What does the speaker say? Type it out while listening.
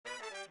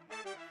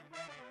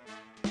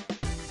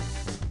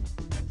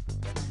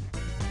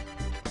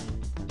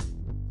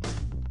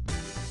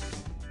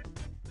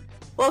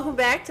Welcome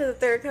back to the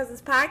Third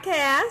Cousins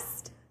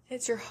Podcast.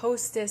 It's your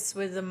hostess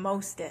with the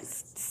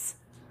mostest.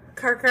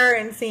 Karkar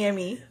and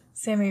Sammy.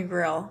 Sammy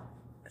Grill.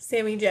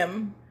 Sammy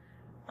Jim.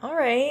 All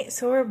right,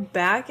 so we're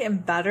back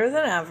and better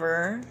than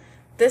ever.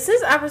 This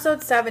is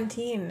episode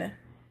 17.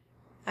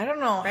 I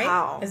don't know right?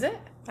 how. Is it?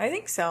 I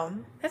think so.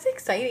 That's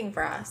exciting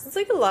for us. It's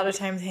like a lot of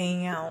times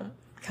hanging out,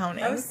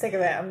 counting. I'm sick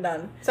of it. I'm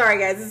done. Sorry,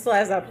 guys. This is the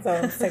last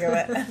episode. I'm sick of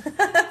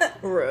it.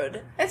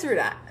 Rude. It's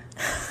rude.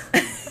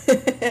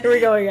 Here we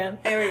go again.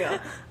 Here we go.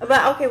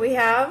 But, okay, we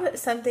have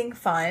something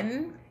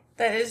fun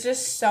that is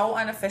just so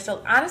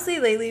unofficial. Honestly,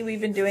 lately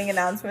we've been doing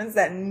announcements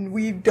that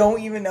we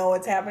don't even know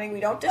what's happening. We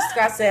don't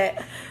discuss it.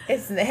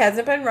 It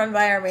hasn't been run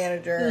by our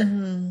manager.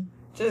 Mm-hmm.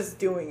 Just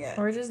doing it.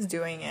 We're just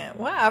doing it.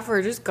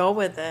 Whatever. Just go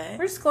with it.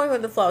 We're just going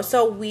with the flow.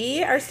 So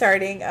we are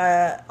starting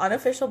a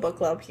unofficial book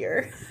club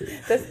here.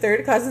 The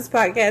Third Cousins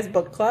Podcast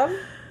Book Club.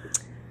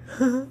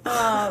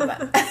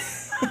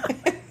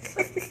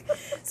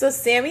 So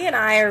Sammy and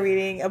I are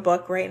reading a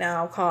book right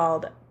now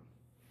called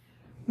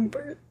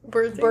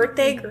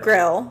Birthday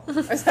Grill.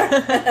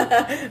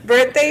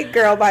 Birthday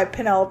Girl by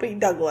Penelope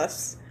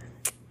Douglas.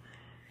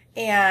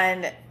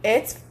 And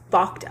it's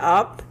fucked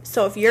up.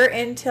 So if you're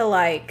into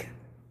like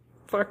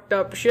fucked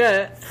up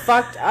shit,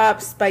 fucked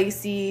up,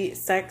 spicy,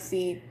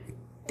 sexy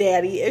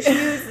daddy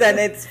issues, then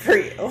it's for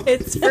you.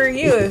 It's for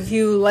you if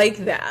you like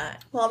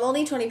that. Well, I'm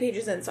only 20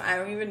 pages in, so I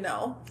don't even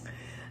know.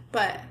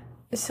 But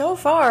so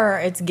far,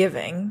 it's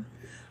giving.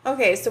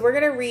 Okay, so we're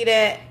going to read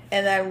it,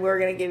 and then we're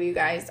going to give you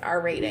guys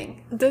our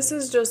rating. This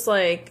is just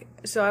like,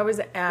 so I was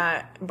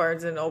at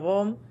Barnes &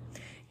 Noble,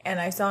 and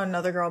I saw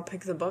another girl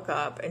pick the book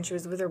up, and she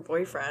was with her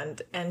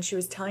boyfriend, and she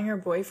was telling her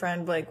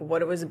boyfriend, like,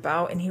 what it was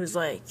about, and he was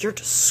like, you're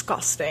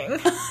disgusting.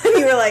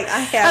 You were like,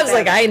 I was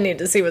like, I need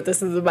to see what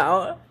this is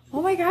about.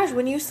 Oh my gosh,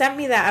 when you sent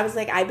me that, I was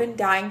like, I've been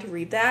dying to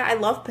read that. I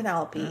love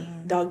Penelope.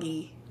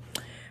 Doggy.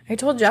 I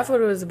told Jeff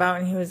what it was about,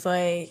 and he was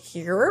like,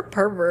 you're a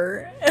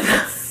pervert.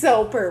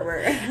 So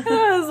pervert.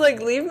 I was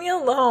like, leave me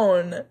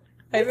alone.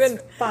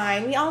 It's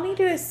fine. We all need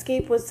to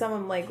escape with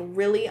some, like,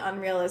 really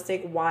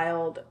unrealistic,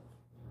 wild,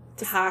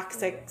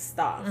 toxic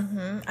stuff.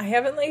 Mm-hmm. I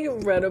haven't, like,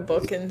 read a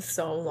book in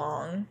so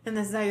long. And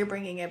this is how you're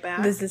bringing it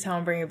back? This is how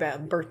I'm bringing it back,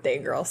 birthday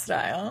girl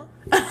style.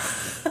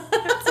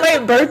 It's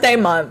my birthday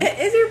month. It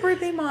is your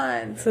birthday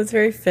month. So it's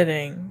very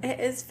fitting. It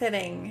is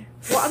fitting.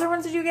 What other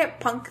ones did you get?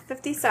 Punk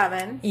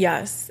 57.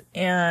 Yes,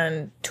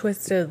 and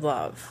Twisted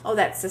Love. Oh,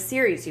 that's the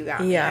series you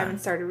got. Yeah. I haven't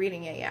started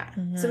reading it yet.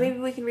 Mm-hmm. So maybe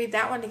we can read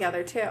that one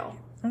together, too.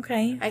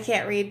 Okay. I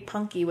can't read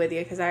Punky with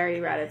you because I already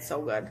read it.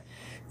 So good.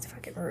 It's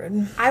fucking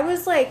rude. I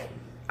was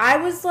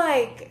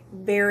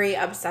very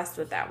obsessed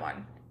with that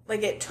one.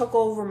 Like, it took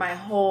over my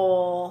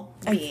whole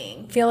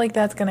being. I feel like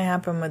that's going to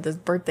happen with this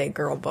birthday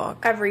girl book.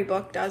 Every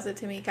book does it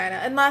to me, kind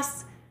of.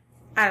 Unless,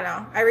 I don't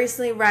know. I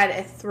recently read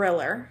a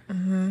thriller.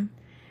 Mm-hmm.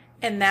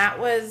 And it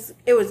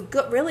was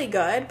good, really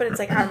good, but it's,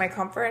 like, out of my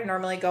comfort. I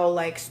normally go,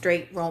 like,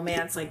 straight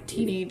romance, like,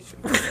 teenage,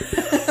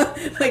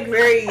 like,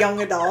 very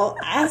young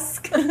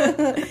adult-esque.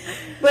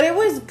 But it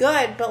was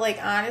good, but, like,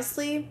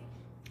 honestly,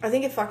 I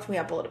think it fucked me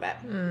up a little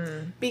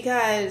bit.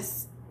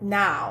 Because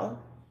now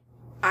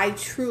I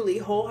truly,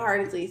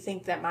 wholeheartedly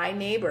think that my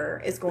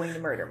neighbor is going to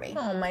murder me.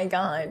 Oh, my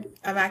God.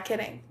 I'm not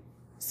kidding.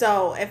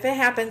 So, if it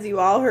happens, you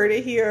all heard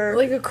it here.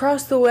 Like,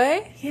 across the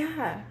way?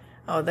 Yeah.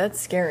 Oh, that's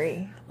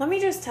scary. Let me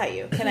just tell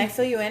you. Can I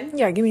fill you in?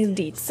 Yeah, give me the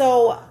deets.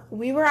 So,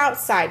 we were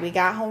outside. We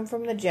got home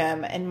from the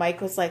gym, and Mike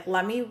was like,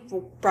 let me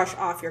brush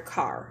off your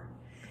car.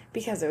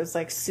 Because it was,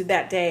 like,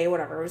 that day,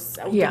 whatever. It was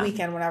the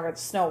weekend, whenever the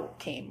snow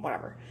came,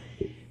 whatever.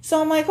 So,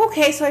 I'm like,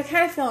 okay. So, I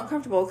kind of feel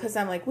uncomfortable because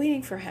I'm, like,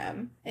 waiting for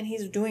him. And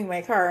he's doing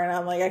my car. And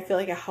I'm like, I feel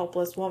like a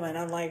helpless woman.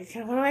 I'm like,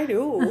 what do I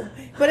do?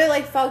 But it,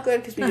 like, felt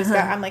good because we just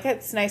got, I'm like,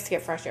 it's nice to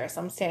get fresh air.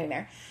 So, I'm standing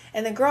there.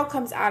 And the girl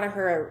comes out of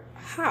her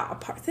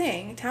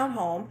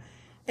townhome.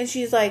 And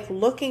she's, like,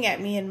 looking at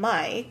me and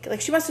Mike.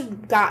 Like, she must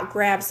have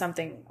grabbed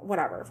something,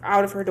 whatever,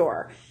 out of her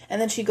door. And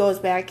then she goes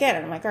back in.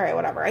 And I'm like, all right,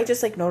 whatever. I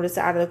just, like, noticed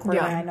it out of the corner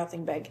of my eye,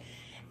 nothing big.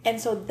 And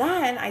so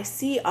then I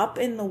see up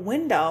in the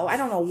window, I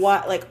don't know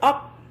what, like,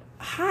 up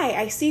high,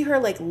 I see her,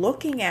 like,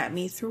 looking at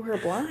me through her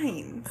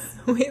blinds.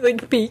 Wait,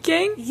 like,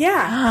 peeking?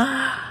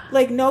 Yeah.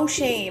 Like, no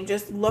shame,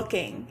 just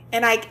looking.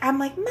 And I'm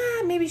like,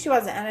 maybe she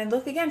wasn't. And I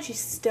look again, she's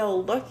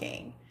still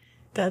looking.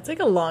 That's, like,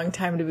 a long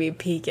time to be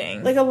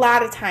peeking. Like, a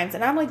lot of times.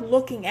 And I'm, like,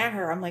 looking at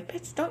her. I'm like,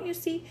 bitch, don't you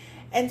see?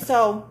 And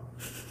so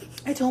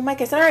I told Mike,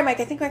 I said, all right,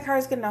 Mike, I think my car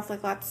is good enough.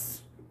 Like,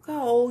 let's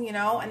go, you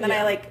know? And then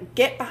I, like,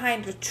 get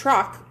behind the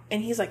truck.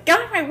 And he's like, get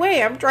out of my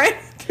way. I'm driving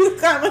through the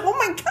car. I'm like, oh,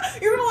 my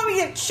God. You're going to let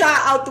me get shot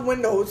out the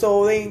window.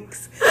 So,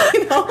 thanks.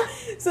 You know?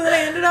 So then I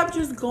ended up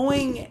just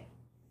going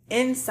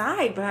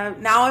inside. But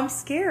now I'm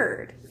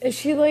scared. Is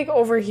she, like,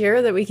 over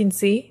here that we can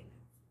see?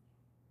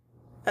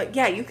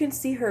 Yeah, you can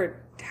see her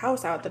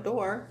house out the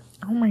door.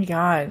 Oh my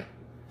God.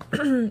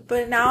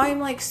 But now I'm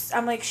like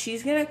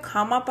she's gonna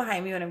come up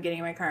behind me when I'm getting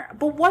in my car.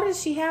 But what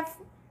does she have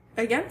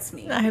against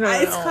me? I don't know.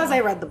 It's because I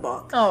read the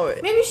book. Oh,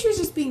 maybe she was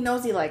just being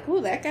nosy. Like,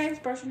 ooh, that guy's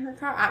brushing her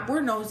car.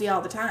 We're nosy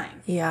all the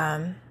time.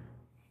 Yeah.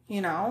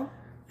 You know.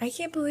 I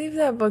can't believe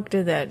that book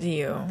did that to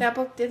you. That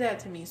book did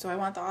that to me, so I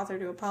want the author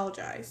to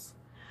apologize.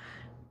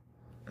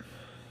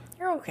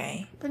 You're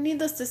okay. But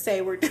needless to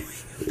say, we're doing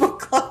a book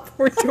club.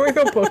 We're doing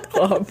a book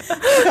club.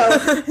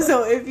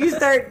 so if you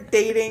start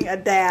dating a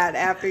dad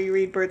after you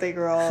read Birthday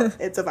Girl,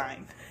 it's a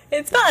fine.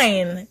 It's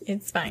fine.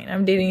 It's fine.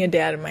 I'm dating a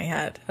dad in my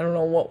head. I don't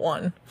know what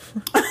one.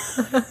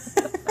 I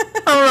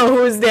don't know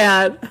who's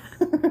dad.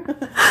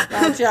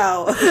 Not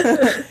Joe.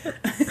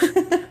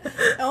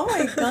 Oh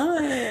my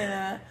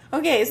god.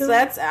 Okay, so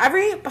that's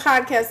every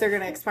podcast they're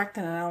going to expect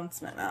an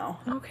announcement now.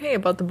 Okay,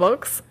 about the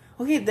books?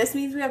 Okay, this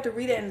means we have to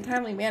read it in a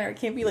timely manner. It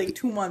can't be like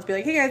 2 months. Be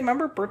like, hey guys,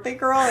 remember Birthday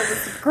Girl? It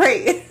was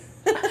great.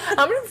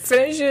 I'm going to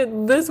finish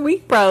it this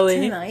week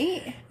probably.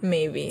 Tonight?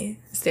 Maybe.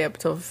 Stay up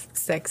till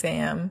 6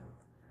 a.m.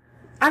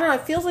 I don't know.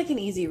 It feels like an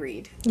easy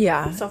read.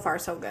 Yeah. So far,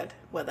 so good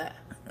with it.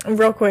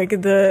 Real quick,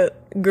 the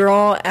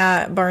girl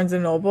at Barnes &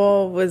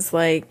 Noble was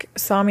like,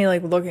 saw me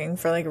like looking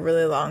for like a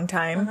really long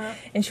time.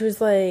 And she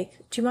was like,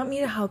 do you want me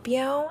to help you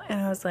out?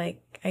 And I was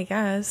like, I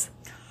guess.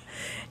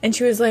 And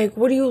she was like,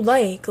 what do you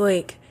like?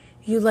 Like,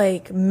 you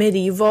like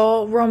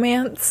medieval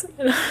romance?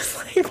 And I was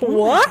like,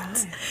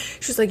 what?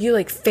 She was like, you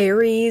like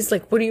fairies?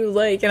 Like, what do you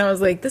like? And I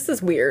was like, this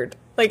is weird.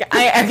 Like,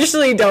 I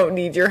actually don't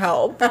need your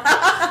help.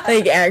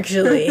 Like,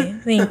 actually.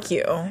 Thank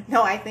you.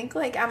 No, I think,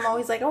 like, I'm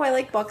always like, oh, I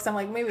like books. I'm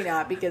like, maybe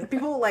not, because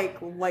people like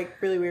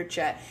really weird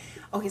shit.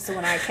 Okay, so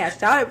when I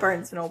cashed out at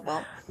Barnes &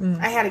 Noble,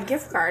 I had a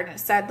gift card, and it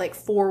said, like,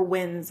 4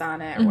 wins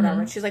on it or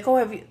whatever. And she's like,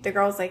 oh, the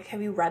girl's like,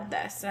 have you read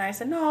this? And I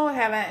said, no, I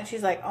haven't. And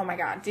she's like, oh, my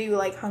God, do you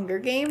like Hunger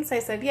Games? I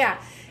said,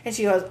 yeah. And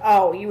she goes,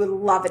 oh, you would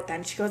love it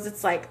then. She goes,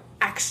 it's, like,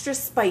 extra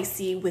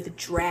spicy with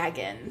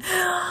dragons.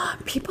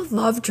 People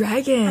love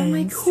dragons. I'm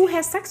like, who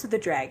has sex with a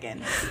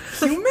dragon?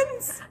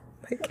 Humans?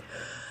 Like,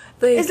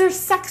 is there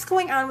sex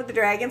going on with the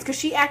dragons? Because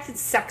she acted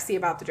sexy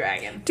about the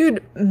dragon.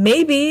 Dude,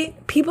 maybe.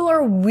 People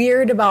are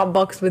weird about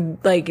books with,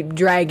 like,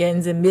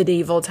 dragons in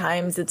medieval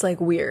times. It's,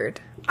 like, weird.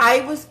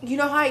 You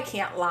know how I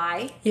can't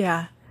lie?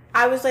 Yeah.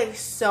 I was, like,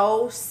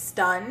 so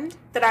stunned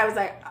that I was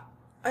like,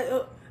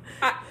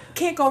 I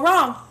can't go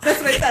wrong.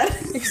 That's what I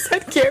said. You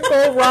said can't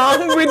go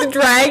wrong with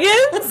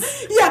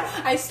dragons? Yeah,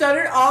 I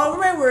stuttered all over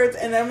my words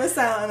and then was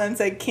silent and then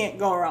said can't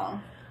go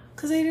wrong.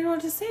 Because I didn't know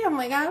what to say. I'm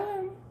like,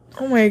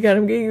 oh my God,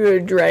 I'm getting you a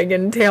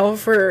dragon tail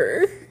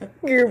for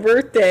your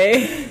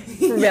birthday.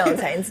 For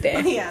Valentine's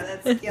Day. Yeah,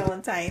 that's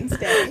Valentine's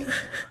Day.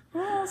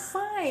 Oh,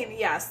 fine.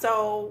 Yeah,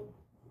 so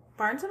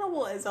Barnes &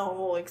 Noble is a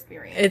whole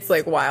experience. It's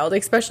like wild,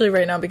 especially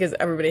right now because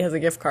everybody has a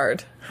gift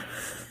card.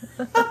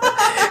 So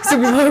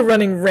people are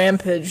running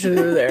rampage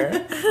through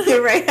there.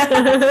 You're right.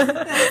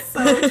 That's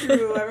so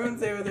true. Everyone's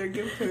there with their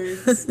gift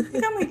cards. I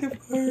got my gift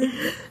card.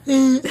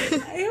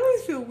 I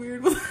always feel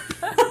weird with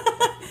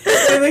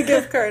a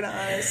gift card,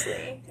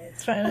 honestly.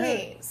 It's fine.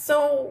 Okay,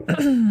 so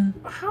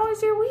how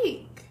was your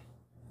week?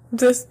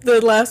 Just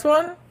the last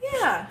one?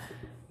 Yeah.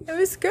 It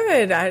was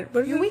good.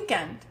 Your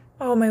weekend?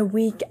 Oh, my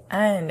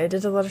weekend. I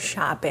did a lot of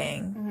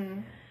shopping.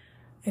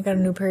 I got a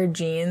new pair of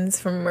jeans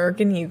from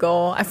American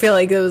Eagle. I feel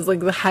like it was like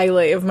the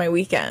highlight of my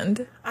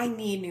weekend. I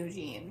need new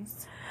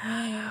jeans.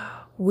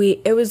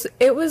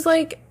 It was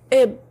like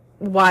a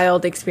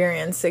wild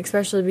experience,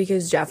 especially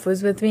because Jeff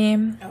was with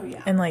me. Oh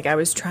yeah. And like I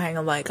was trying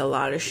like a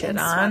lot of shit and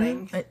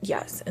on. Sweating.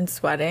 Yes, and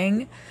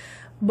sweating.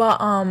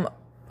 But I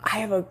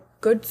have a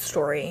good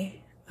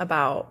story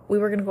about we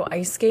were gonna go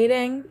ice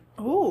skating.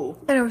 Ooh.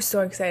 And I was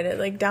so excited,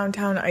 like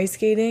downtown ice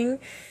skating.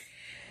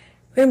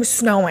 It was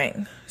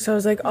snowing. So I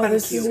was like, oh,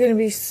 this is going to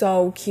be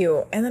so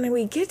cute. And then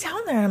we get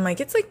down there and I'm like,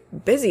 it's like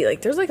busy.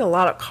 Like there's like a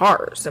lot of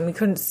cars and we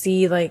couldn't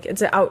see, like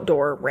it's an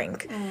outdoor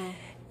rink.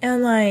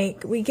 And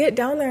like we get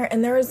down there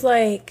and there was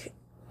like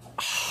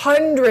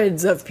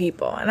hundreds of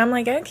people. And I'm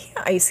like, I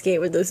can't ice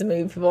skate with this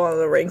many people on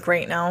the rink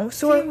right now.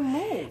 So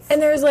and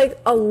there's like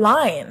a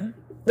line,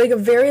 like a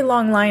very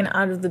long line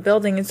out of the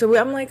building. And so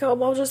I'm like, oh,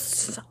 well,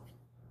 just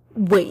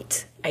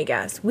wait, I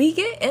guess. We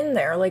get in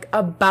there like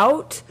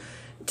about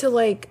to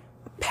like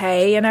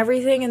pay and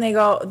everything, and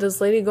this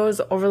lady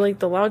goes over like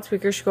the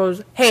loudspeaker, she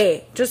goes,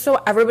 hey, just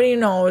so everybody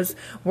knows,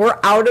 we're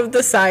out of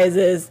the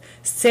sizes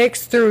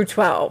 6 through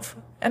 12.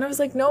 And I was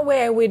like, no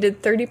way, I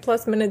waited 30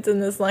 plus minutes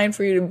in this line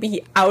for you to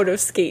be out of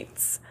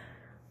skates.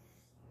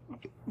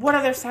 What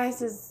other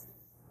sizes?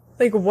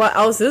 Like, what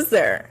else is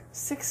there?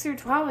 6 through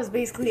 12 is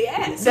basically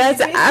it. So that's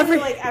like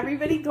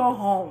everybody go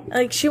home.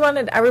 Like she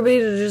wanted everybody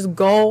to just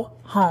go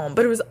home.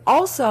 But it was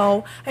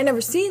also, I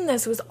never seen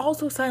this, it was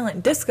also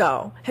silent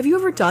disco. Have you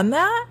ever done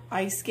that?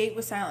 Ice skate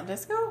with silent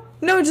disco?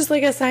 No, just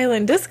like a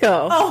silent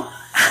disco. Oh.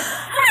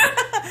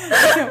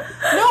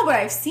 No, but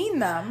I've seen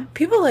them.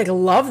 People like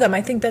love them.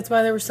 I think that's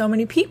why there were so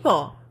many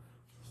people.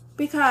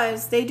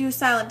 Because they do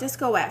silent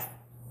disco at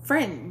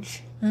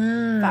Fringe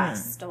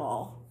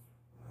Festival.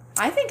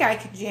 I think I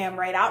could jam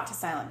right out to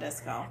silent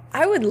disco.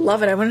 I would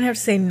love it. I wouldn't have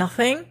to say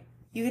nothing.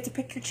 You get to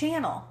pick your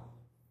channel.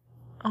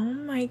 Oh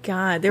my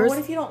God. What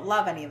if you don't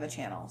love any of the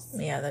channels?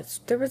 Yeah,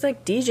 there was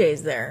like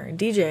DJs there,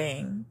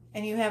 DJing.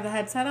 And you have the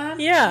headset on?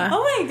 Yeah.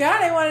 Oh my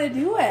God, I want to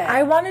do it.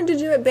 I wanted to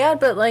do it bad,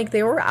 but like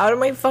they were out of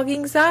my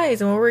fucking size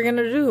and what were we going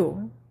to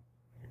do?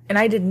 And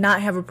I did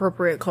not have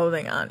appropriate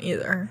clothing on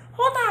either.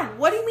 Hold on.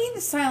 What do you mean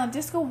the silent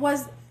disco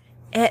was...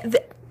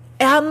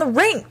 On the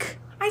rink.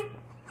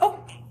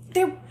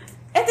 They're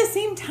at the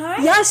same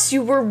time? Yes,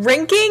 you were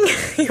rinking,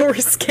 you were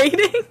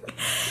skating,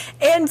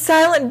 and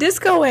silent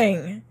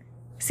discoing.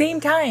 Same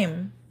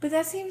time. But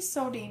that seems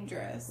so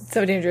dangerous.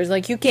 So dangerous.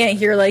 Like, you can't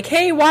hear, like,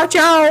 hey, watch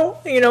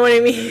out. You know what I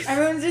mean?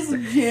 Everyone's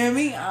just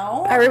jamming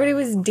out. Everybody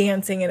was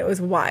dancing, and it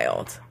was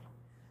wild.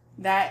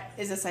 That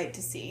is a sight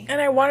to see. And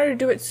I wanted to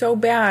do it so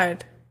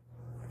bad.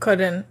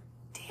 Couldn't.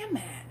 Damn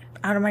it.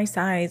 Out of my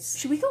size.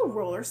 Should we go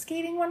roller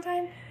skating one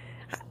time?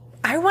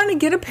 I want to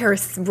get a pair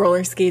of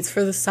roller skates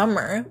for the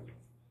summer.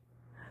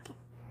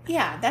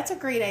 Yeah, that's a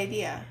great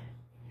idea.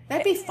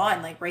 That'd be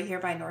fun, like right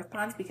here by North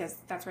Ponds, because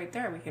that's right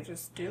there. We could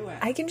just do it.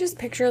 I can just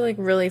picture like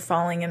really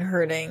falling and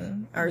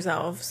hurting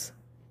ourselves.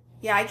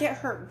 Yeah, I get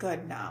hurt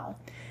good now.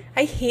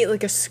 I hate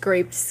like a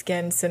scraped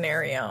skin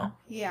scenario.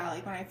 Yeah,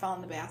 like when I fell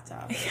in the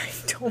bathtub. I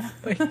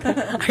don't like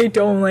that. I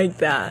don't like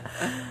that.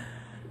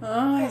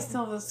 Oh, I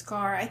still have a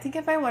scar. I think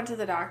if I went to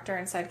the doctor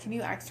and said, can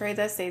you x-ray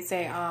this? They'd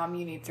say,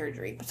 you need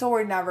surgery. So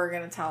we're never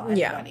going to tell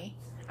anybody.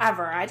 Yeah.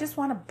 Ever. I just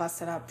want to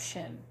bust it up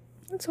shin.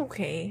 It's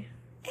okay.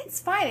 It's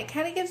fine. It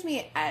kind of gives me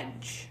an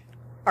edge.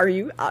 Are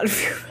you out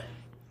of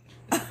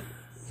your...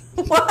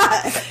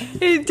 What?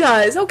 It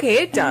does.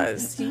 Okay, it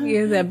does.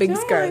 You have that big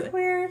scar. Do I look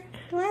weird?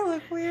 Do I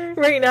look weird?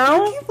 Right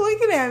now? You keep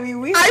looking at me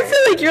weird. I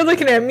feel like you're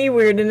looking at me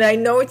weird, and I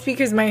know it's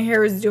because my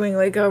hair is doing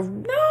like a...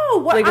 No!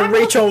 What, like a I'm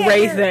Rachel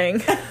Ray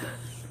thing.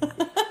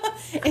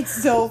 It's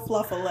so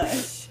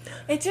fluffalish.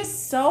 It's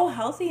just so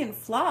healthy and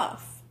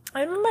fluff.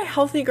 I'm in my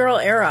healthy girl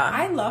era.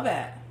 I love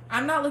it.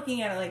 I'm not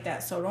looking at it like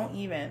that, so don't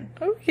even.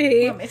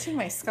 Okay. I'm itching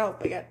my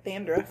scalp. I got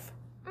dandruff.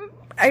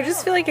 I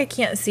just feel like I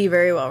can't see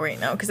very well right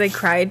now because I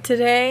cried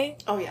today.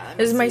 Oh, yeah.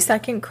 This is my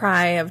second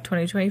cry of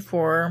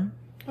 2024.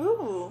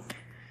 Ooh.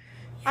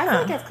 I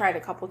feel like I've cried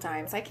a couple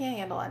times. I can't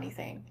handle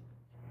anything.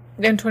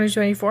 In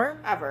 2024?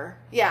 Ever.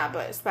 Yeah,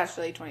 but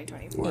especially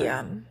 2024.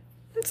 Yeah.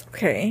 It's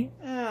okay.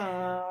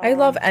 Oh. I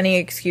love any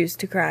excuse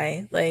to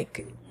cry.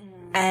 Like,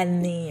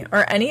 any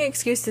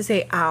excuse to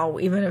say ow,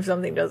 even if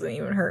something doesn't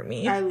even hurt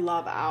me. I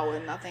love ow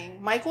and nothing.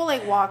 Mike will,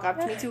 like, walk up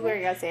to me too where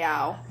you gotta say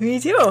ow. Me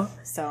too.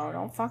 So,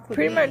 don't fuck with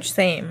Pretty me. much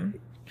same.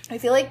 I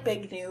feel like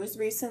big news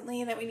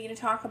recently that we need to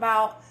talk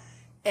about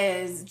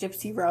is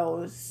Gypsy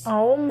Rose.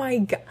 Oh my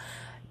god.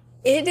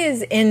 It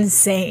is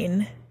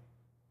insane.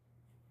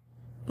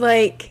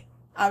 Like...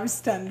 I'm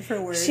stunned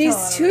for words.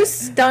 She's too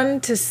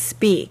stunned to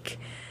speak.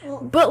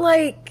 But,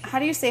 like... How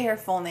do you say her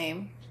full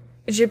name?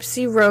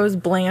 Gypsy Rose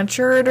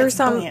Blanchard or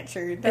something?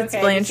 Blanchard. It's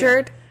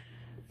Blanchard?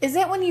 Is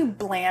it when you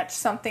blanch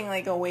something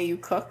like a way you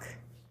cook?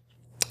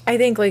 I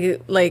think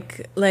like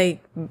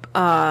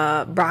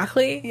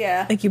broccoli.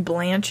 Yeah. Like you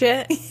blanch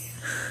it.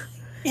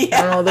 Yeah.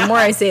 I don't know. The more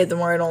I say it, the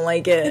more I don't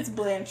like it. It's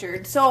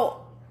Blanchard.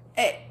 So,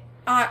 I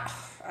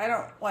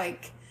don't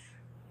like...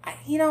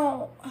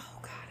 oh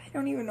God, I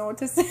don't even know what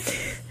to say.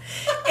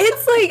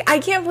 It's like, I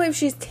can't believe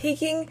she's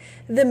taking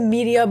the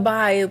media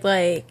by,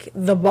 like,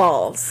 the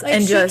balls. Like,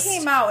 and she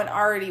came out and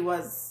already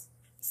was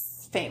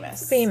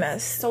famous.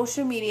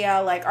 Social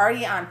media, like,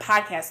 already on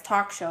podcasts,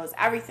 talk shows,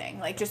 everything.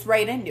 Like, just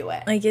right into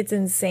it. Like, it's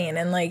insane.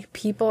 And, like,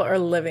 people are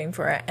living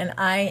for it. And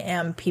I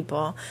am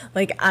people.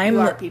 Like, I'm...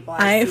 You are people.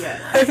 I see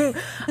it.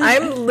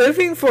 I'm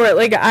living for it.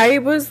 Like, I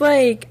was,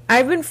 like...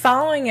 I've been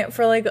following it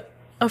for, like,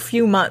 a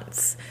few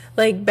months.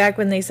 Like, back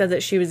when they said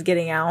that she was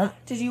getting out.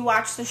 Did you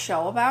watch the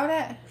show about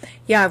it?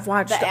 Yeah, I've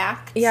watched... The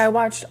act? Yeah, I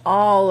watched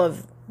all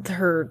of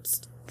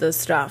the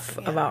stuff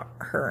about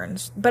her.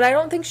 But I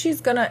don't think she's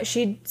gonna...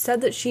 She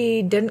said that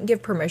she didn't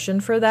give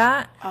permission for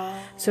that.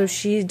 Oh. So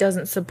she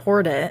doesn't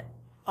support it.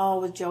 Oh,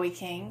 with Joey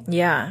King?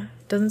 Yeah.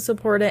 Doesn't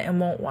support it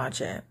and won't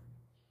watch it.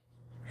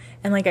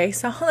 And, like, I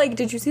saw, like...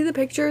 Did you see the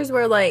pictures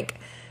where, like...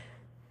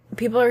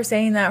 People are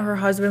saying that her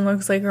husband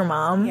looks like her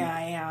mom? Yeah,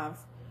 I have.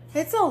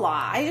 It's a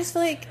lot. I just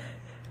feel like...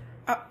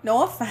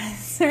 no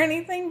offense or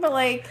anything, but,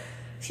 like,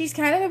 she's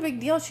kind of a big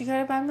deal. She could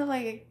have been,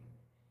 like,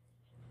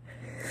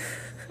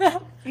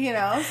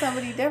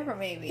 somebody different,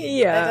 maybe.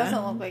 Yeah. That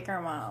doesn't look like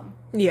her mom.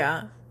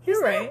 Yeah. He's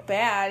right. Not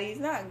bad. He's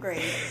not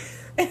great.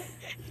 I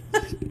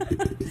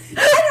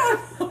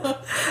don't know.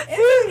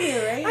 It's okay,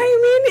 right? I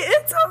mean,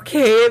 it's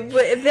okay,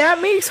 but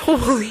that makes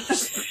holy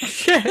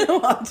shit.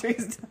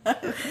 Laundry's done.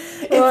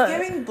 It's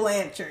giving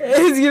Blanchard.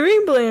 It's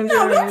giving Blanchard.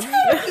 No, don't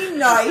try to be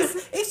nice.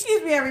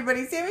 Excuse me,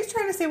 everybody. Sammy's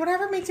trying to say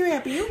whatever makes you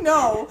happy.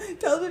 Tell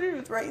the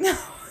truth right now.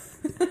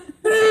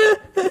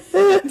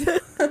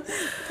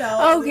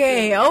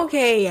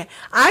 Okay.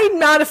 I'm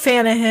not a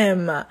fan of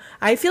him.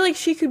 I feel like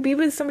she could be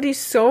with somebody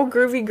so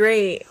groovy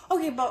great.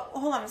 Okay, but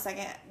hold on a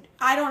second.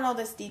 I don't know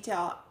this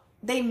detail.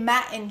 They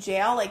met in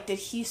jail. Like, did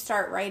he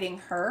start writing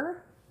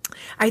her?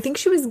 I think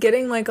she was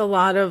getting, like, a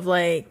lot of,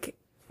 like,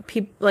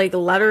 like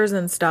letters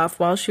and stuff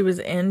while she was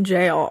in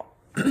jail.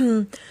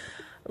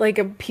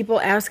 Like, people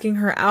asking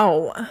her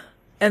out.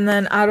 And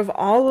then out of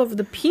all of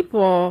the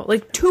people,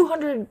 like,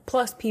 200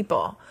 plus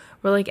people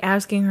were, like,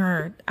 asking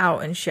her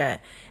out and shit.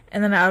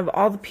 And then out of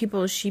all the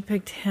people, she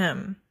picked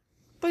him.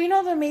 But you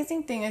know, the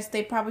amazing thing is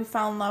they probably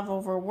fell in love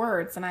over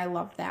words, and I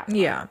love that part.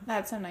 Yeah.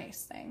 That's a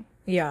nice thing.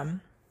 Yeah.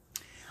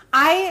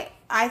 I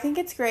think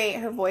it's great.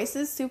 Her voice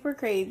is super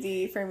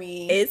crazy for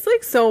me. It's,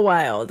 like, so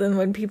wild. And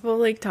when people,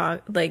 like,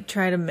 talk, like,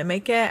 try to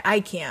mimic it, I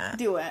can't.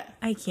 Do it.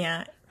 I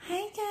can't.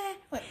 Hi, guys.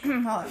 Wait,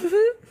 hold on.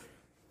 Hi,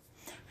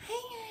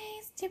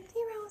 guys. Gypsy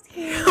Rose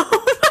here.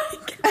 Oh, my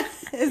God.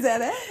 Is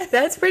that it?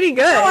 That's pretty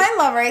good. Oh, I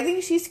love her. I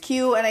think she's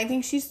cute, and I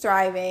think she's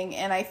thriving,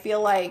 and I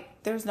feel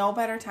like there's no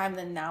better time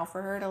than now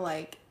for her to,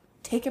 like,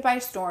 take it by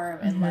storm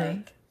and,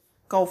 like,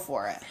 go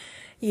for it.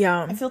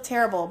 Yeah. I feel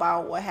terrible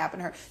about what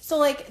happened to her. So,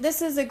 like,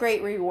 this is a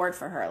great reward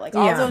for her. Like,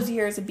 all those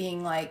years of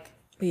being, like,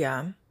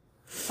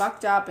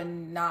 fucked up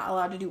and not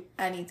allowed to do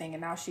anything,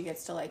 and now she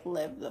gets to, like,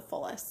 live the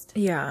fullest.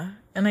 Yeah.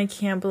 And I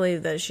can't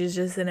believe that she's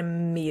just an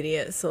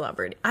immediate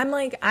celebrity. I'm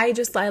like, I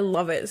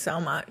love it so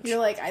much. You're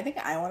like, I think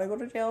I want to go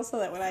to jail so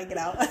that when I get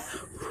out.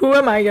 Who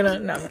am I gonna?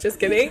 No, I'm just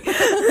kidding.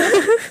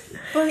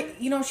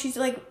 But, you know, she's,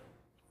 like,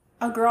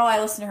 a girl, I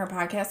listen to her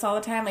podcast all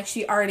the time. Like,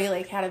 she already,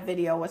 like, had a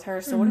video with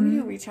her. So what do we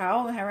do? Reach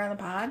out and have her on the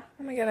pod?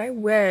 Oh my God, I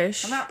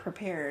wish. I'm not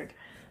prepared.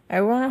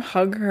 I want to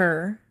hug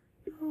her.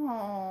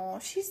 Oh,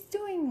 she's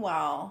doing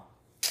well.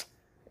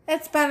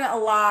 It's been a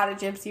lot of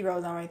Gypsy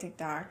Rose on my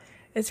TikTok.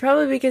 It's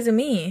probably because of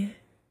me.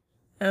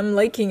 I'm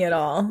liking it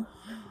all.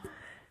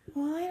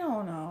 Well, I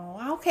don't know.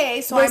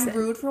 Okay, so Listen. I'm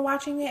rude for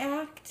watching the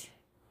act?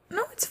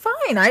 No, it's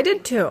fine. I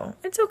did too.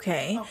 It's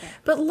okay.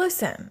 But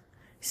listen,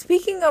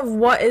 speaking of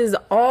what is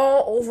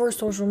all over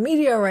social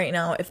media right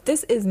now, if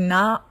this is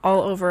not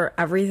all over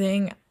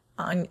everything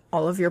on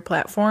all of your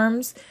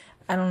platforms,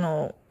 I don't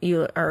know,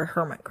 you are a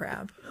hermit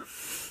crab.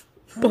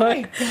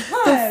 But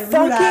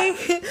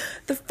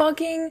the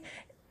fucking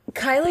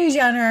Kylie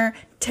Jenner,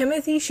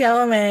 Timothée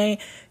Chalamet,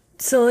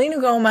 Selena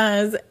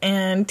Gomez,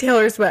 and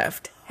Taylor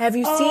Swift. Have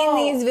you seen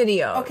these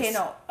videos? Okay,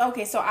 no.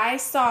 Okay, so I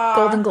saw...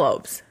 Golden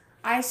Globes.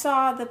 I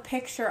saw the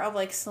picture of,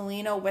 like,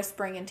 Selena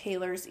whispering in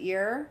Taylor's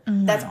ear.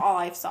 That's all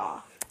I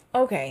saw.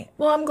 Okay.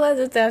 Well, I'm glad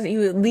that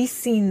you at least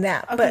seen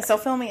that. Okay, but, so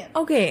fill me in.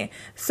 Okay.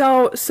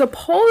 So,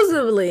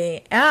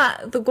 supposedly,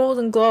 at the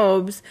Golden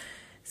Globes,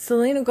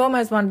 Selena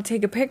Gomez wanted to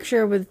take a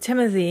picture with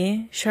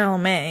Timothée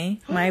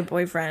Chalamet, my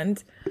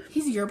boyfriend.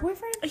 He's your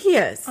boyfriend? He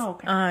is. Oh,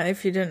 okay.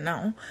 If you didn't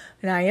know.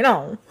 Now you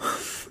know.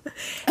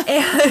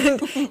 And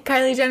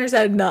Kylie Jenner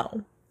said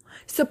no.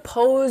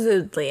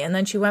 Supposedly. And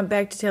then she went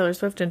back to Taylor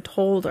Swift and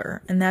told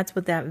her. And that's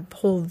what that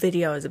whole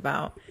video is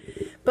about.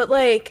 But,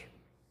 like,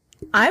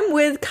 I'm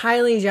with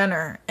Kylie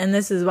Jenner, and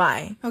this is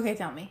why. Okay,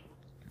 tell me.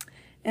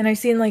 And I've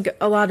seen, like,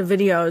 a lot of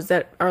videos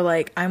that are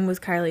like, I'm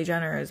with Kylie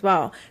Jenner as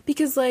well.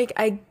 Because, like,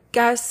 I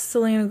guess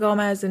Selena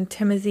Gomez and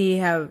Timothy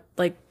have,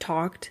 like,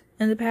 talked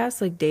in the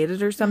past, like,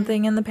 dated or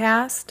something in the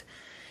past.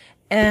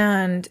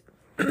 And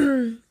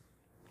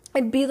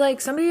it'd be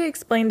like, somebody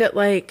explained it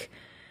like,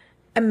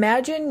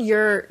 imagine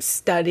you're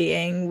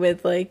studying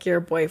with, like, your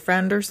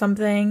boyfriend or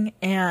something,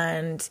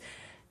 and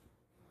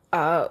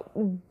a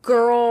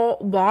girl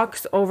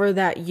walks over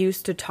that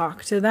used to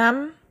talk to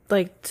them,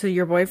 like, to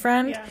your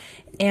boyfriend,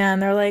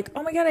 and they're like,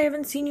 oh my God, I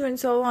haven't seen you in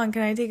so long,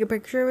 can I take a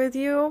picture with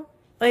you?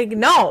 Like,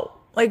 no.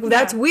 Like,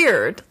 that's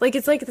weird. Like,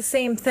 it's, like, the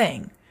same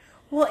thing.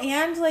 Well,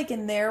 and, like,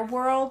 in their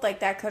world, like,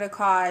 that could have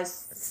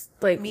caused,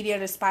 like, media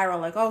to spiral.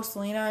 Like, oh,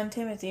 Selena and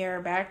Timothy are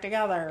back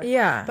together.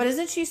 Yeah. But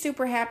isn't she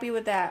super happy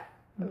with that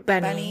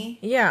Benny?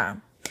 Yeah.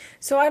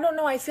 So, I don't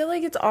know. I feel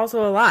like it's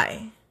also a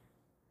lie.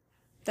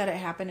 That it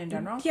happened in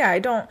general? Yeah, I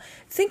don't...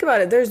 Think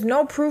about it. There's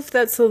no proof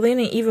that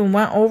Selena even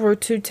went over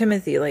to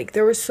Timothy. Like,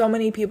 there were so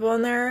many people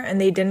in there,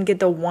 and they didn't get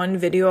the one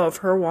video of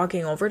her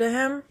walking over to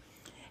him.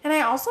 And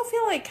I also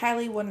feel like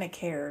Kylie wouldn't have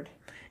cared.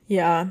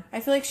 Yeah.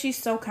 I feel like she's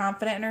so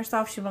confident in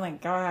herself. She'd be like,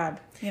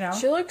 God, you know?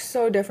 She looks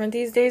so different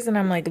these days, and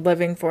I'm, like,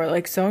 living for it.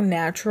 Like, so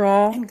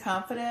natural. And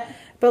confident.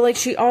 But, like,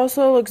 she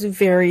also looks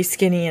very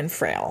skinny and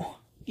frail.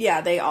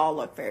 Yeah, they all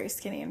look very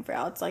skinny and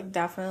frail. It's, like,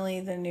 definitely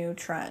the new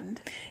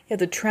trend. Yeah,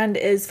 the trend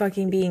is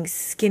fucking being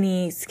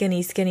skinny,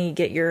 skinny, skinny.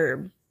 Get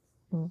your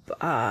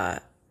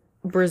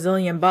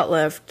Brazilian butt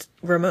lift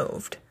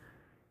removed.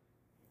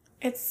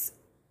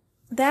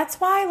 That's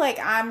why, like,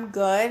 I'm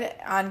good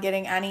on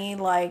getting any,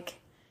 like,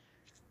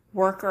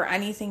 work or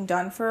anything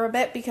done for a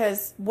bit,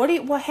 because what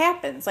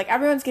happens? Like,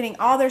 everyone's getting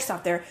all their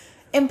stuff, their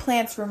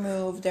implants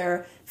removed,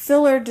 their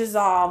filler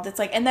dissolved. It's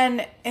like, and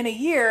then in a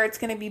year it's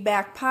gonna be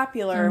back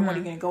popular, and what are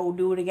you gonna go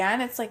do it again?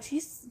 It's like,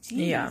 geez,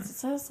 yeah.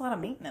 It's a lot of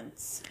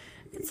maintenance.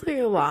 It's like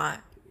a lot.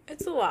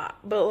 It's a lot.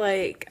 But,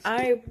 like,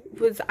 I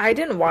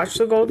didn't watch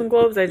the Golden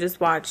Globes. I just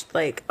watched,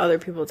 like, other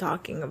people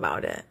talking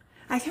about it.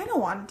 I kind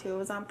of wanted to. It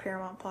was on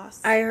Paramount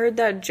Plus. I heard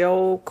that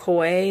Joe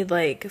Coy,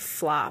 like,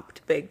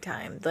 flopped big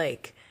time.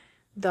 Like,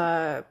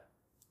 the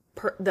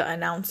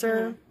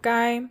announcer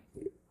guy,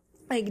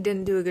 like,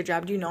 didn't do a good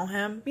job. Do you know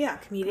him? Yeah,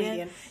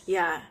 comedian.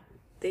 Yeah,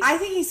 I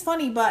think he's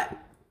funny, but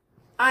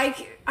I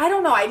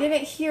don't know. I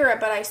didn't hear it,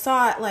 but I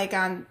saw it, like,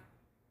 on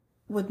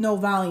with no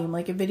volume,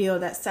 like a video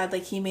that said,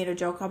 like, he made a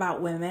joke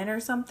about women or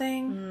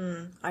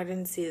something. I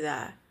didn't see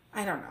that.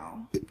 I don't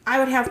know. I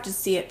would have to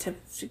see it to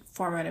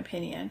form an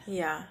opinion.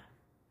 Yeah,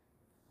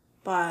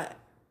 but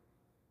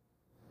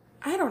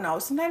I don't know.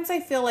 Sometimes I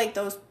feel like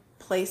those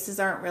places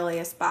aren't really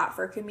a spot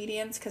for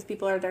comedians because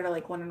people are there to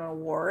like win an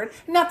award.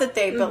 Not that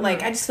they, but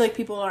like I just feel like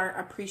people aren't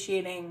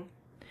appreciating.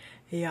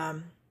 Yeah.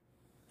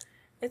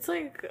 It's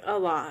like a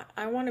lot.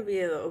 I want to be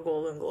a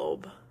Golden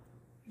Globe.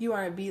 You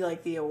want to be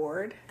like the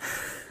award?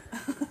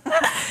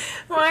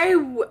 Well,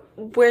 I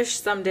wish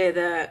someday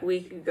that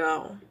we could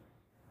go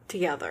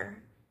together.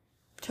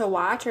 To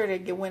watch or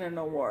to win an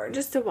award?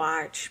 Just to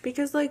watch.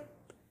 Because, like,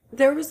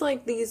 there was,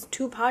 like, these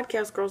 2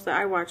 podcast girls that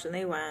I watched and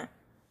they went.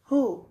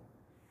 Who?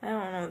 I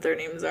don't know what their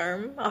names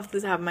are off the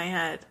top of my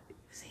head.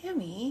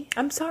 Sammy.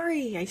 I'm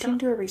sorry. I didn't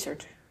do a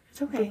research.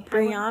 It's okay.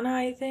 Brianna,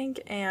 I think,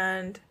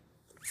 and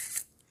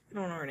I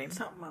don't know her name.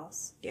 Something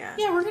else. Yeah.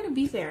 Yeah, we're going to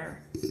be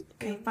there.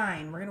 Okay,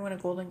 fine. We're going to win a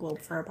Golden Globe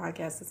for our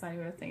podcast. That's not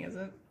even a thing, is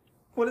it?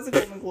 What is a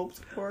Golden Globe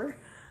for?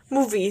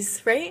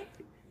 Movies, right?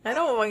 I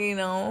don't fucking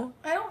know.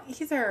 I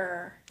don't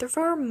either. They're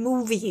for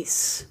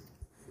movies.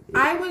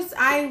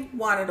 I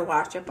wanted to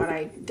watch it, but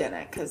I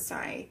didn't because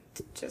I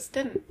just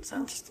didn't.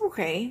 So just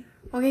okay.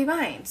 Okay,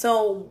 fine.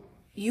 So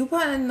you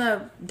put in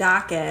the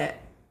docket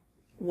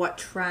what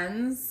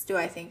trends do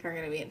I think are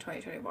going to be in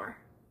 2024?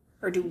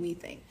 Or do we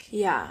think?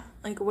 Yeah.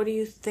 Like, what do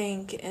you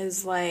think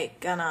is, like,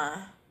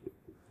 gonna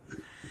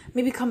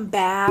maybe come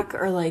back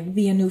or, like,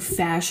 be a new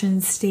fashion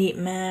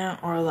statement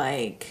or,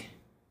 like,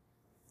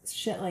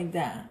 shit like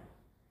that?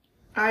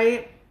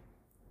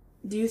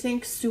 Do you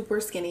think super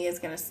skinny is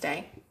going to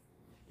stay?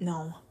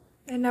 No.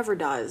 It never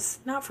does.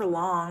 Not for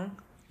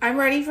long. I'm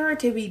ready for it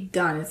to be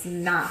done. It's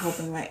not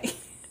helping my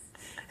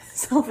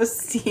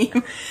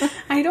self-esteem.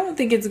 I don't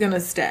think it's going to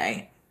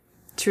stay.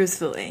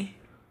 Truthfully.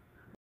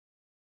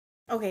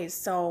 Okay,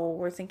 so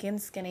we're thinking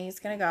skinny is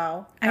going to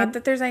go. Not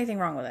that there's anything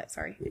wrong with it.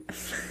 Sorry.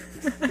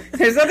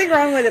 There's nothing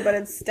wrong with it, but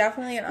it's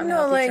definitely an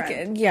unhealthy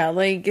trend. Yeah,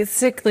 like,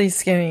 sickly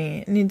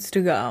skinny needs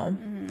to go.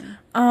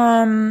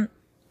 Mm-hmm.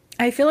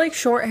 I feel like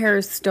short hair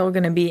is still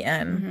going to be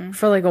in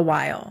for, like, a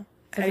while.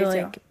 I feel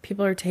like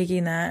people are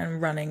taking that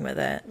and running with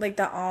it. Like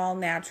the all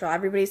natural.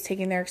 Everybody's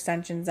taking their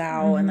extensions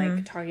out and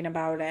like talking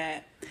about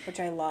it, which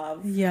I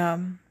love. Yeah.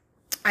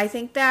 I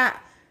think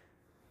that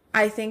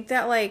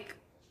like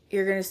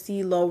you're going to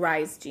see low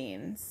rise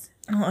jeans.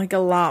 Like a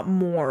lot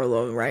more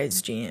low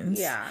rise jeans.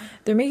 Yeah.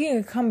 They're making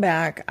a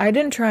comeback. I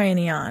didn't try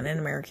any on in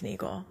American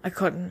Eagle. I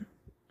couldn't.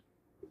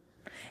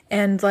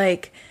 And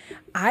like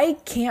I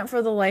can't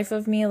for the life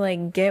of me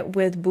like get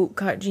with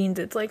bootcut jeans.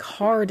 It's like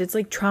hard. It's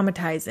like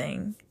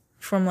traumatizing.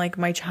 From, like,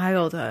 my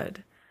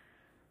childhood.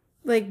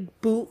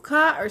 Like, boot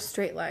cut or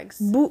straight legs?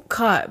 Boot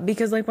cut.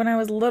 Because, like, when I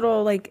was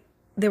little, like,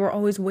 they were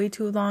always way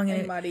too long.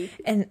 And muddy.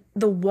 And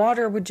the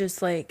water would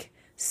just, like,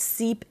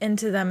 seep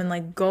into them and,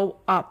 like, go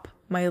up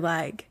my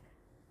leg.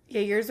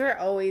 Yeah, yours were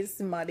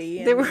always muddy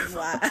and they were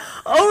wet.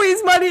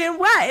 Always muddy and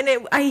wet.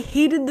 And I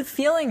hated the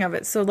feeling of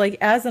it. So, like,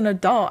 as an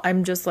adult,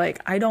 I'm just like,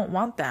 I don't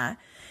want that.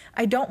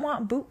 I don't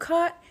want boot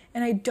cut,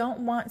 and I don't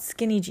want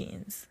skinny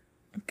jeans.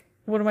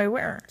 What do I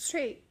wear?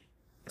 Straight.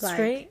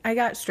 Straight? I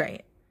got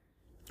straight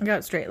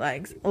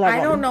legs. I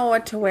don't know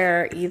what to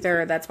wear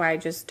either. That's why I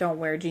just don't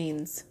wear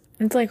jeans.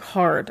 It's like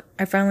hard.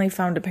 I finally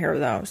found a pair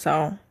though,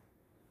 so.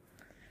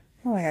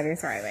 Oh my god, you're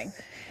thriving.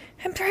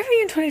 I'm thriving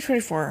in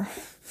 2024.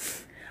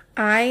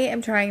 I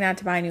am trying not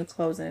to buy new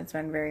clothes and it's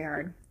been very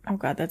hard. Oh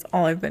god, that's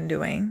all I've been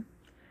doing.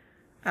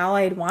 All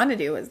I'd want to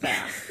do is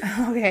that.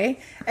 Okay?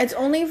 It's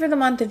only for the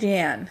month of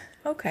Jan.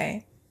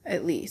 Okay.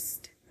 At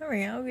least.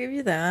 Alright, I'll give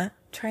you that.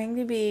 Trying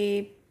to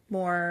be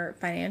more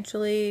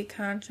financially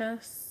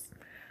conscious.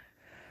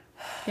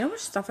 You know how much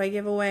stuff I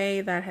give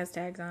away that has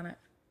tags on it?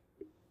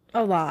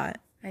 A lot.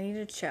 I need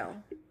to chill.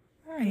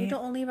 All right. I need to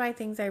only buy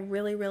things I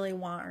really, really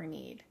want or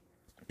need.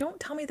 Don't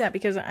tell me that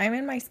because I'm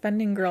in my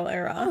spending girl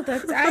era. Oh,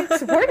 I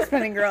support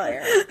spending girl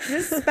era.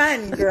 Just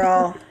spend,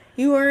 girl.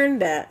 You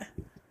earned it.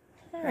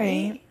 All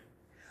right.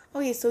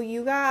 Okay, so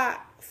you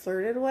got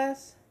flirted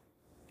with?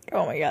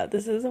 Oh my god,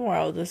 this is the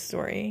wildest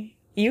story.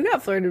 You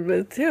got flirted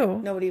with too.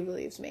 Nobody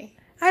believes me.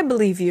 I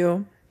believe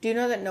you. Do you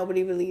know that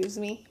nobody believes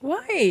me?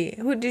 Why?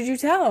 Who did you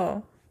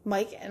tell?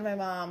 Mike and my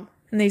mom.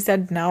 And they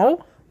said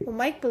no? Well,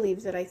 Mike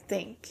believes it, I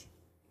think.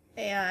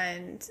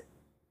 And...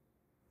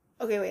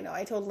 Okay, wait, no,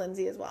 I told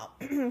Lindsay as well.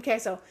 Okay,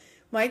 so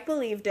Mike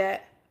believed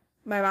it.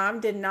 My mom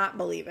did not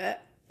believe it.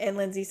 And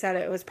Lindsay said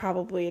it was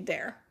probably a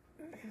dare.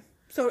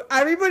 So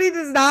everybody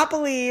does not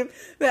believe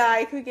that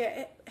I could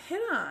get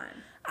hit on.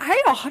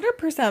 I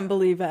 100%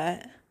 believe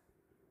it.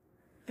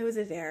 It was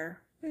a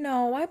dare.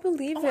 No, I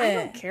believe it. I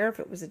don't care if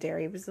it was a dare.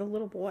 He was a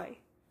little boy.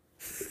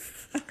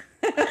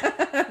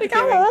 Like,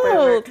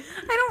 how old?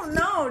 I don't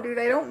know, dude.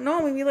 I don't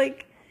know.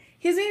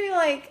 He's maybe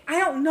like, I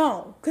don't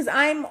know. Because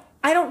I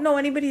don't know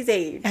anybody's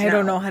age. I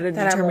don't know how to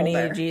determine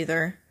age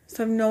either.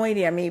 So I have no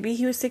idea. Maybe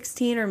he was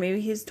 16 or maybe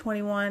he's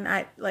 21.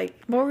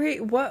 Where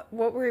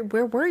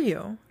were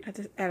you? At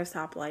a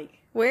stoplight.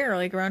 Where?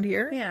 Like around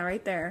here? Yeah,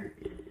 right there.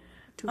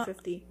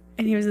 250.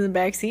 And he was in the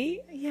back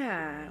seat?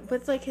 Yeah.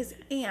 With like his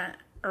aunt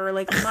or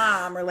like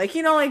mom or like,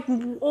 like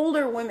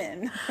older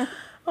women.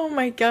 Oh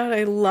my god,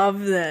 I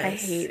love this. I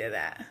hated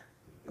it.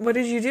 What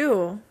did you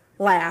do?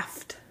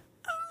 Laughed.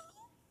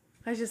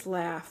 I just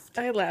laughed.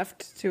 I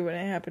laughed too when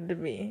it happened to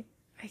me.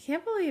 I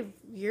can't believe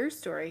your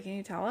story. Can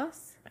you tell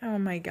us? Oh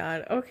my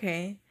God.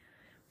 Okay.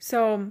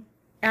 So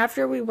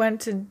after we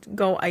went to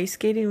go ice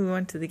skating, we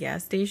went to the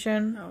gas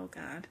station. Oh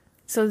God.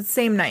 So the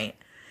same night.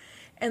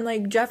 And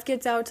like Jeff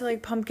gets out to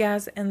like pump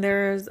gas, and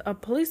there's a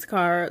police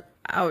car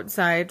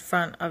outside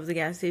front of the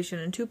gas station,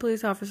 and 2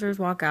 police officers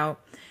walk out,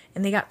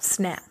 and they got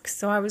snacks.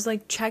 So I was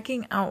like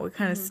checking out what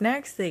kind of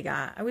snacks they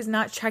got. I was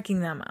not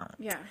checking them out.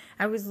 Yeah.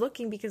 I was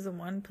looking because the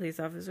one police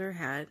officer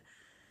had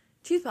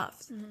cheese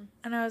puffs. Mm-hmm.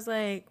 And I was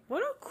like,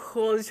 what a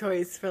cool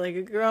choice for like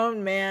a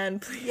grown man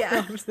police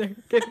officer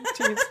getting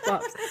cheese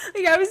puffs.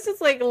 Like I was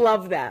just like,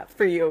 love that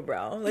for you,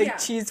 bro. Like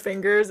cheese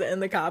fingers in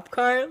the cop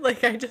car.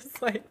 Like I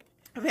just like.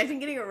 Imagine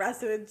getting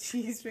arrested with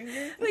cheese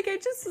fingers. Like I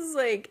just was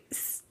like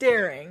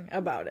staring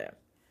about it.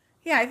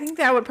 Yeah, I think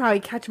that would probably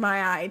catch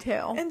my eye too.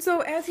 And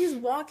so as he's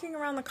walking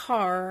around the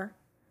car,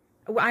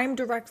 I'm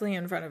directly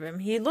in front of him.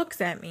 He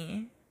looks at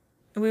me,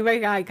 and we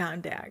make eye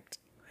contact.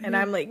 And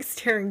I'm like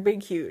staring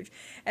big, huge.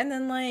 And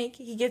then like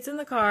he gets in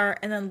the car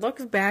and then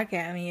looks back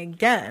at me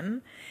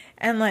again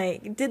and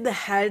like did the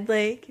head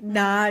like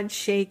nod,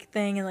 shake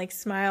thing and like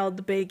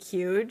smiled big,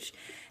 huge.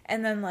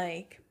 And then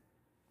like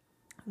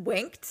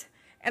winked.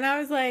 And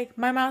I was like,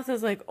 my mouth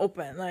is like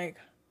open. Like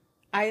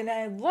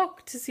I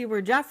look to see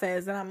where Jeff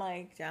is. And I'm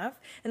like, Jeff?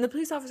 And the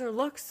police officer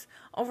looks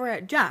over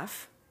at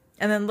Jeff.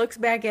 And then looks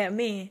back at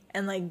me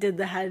and like did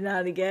the head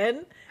nod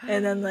again.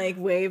 And then like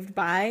waved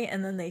by.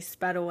 And then they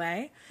sped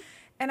away.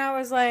 And I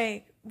was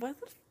like, what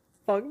the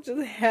fuck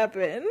just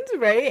happened,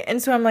 right? And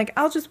so I'm like,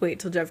 I'll just wait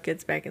till Jeff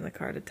gets back in the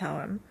car to tell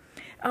him.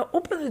 I'll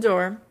open the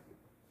door.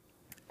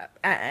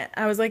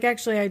 I was like,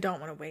 actually, I don't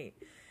want to wait.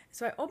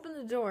 So I open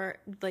the door,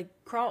 like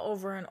crawl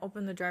over and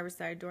open the driver's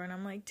side door. And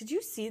I'm like, did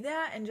you see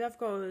that? And Jeff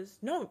goes,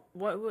 no,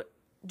 what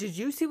did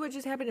you see what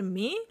just happened to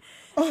me?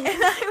 Oh. And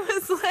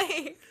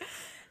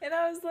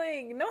I was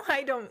like, no,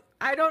 I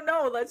don't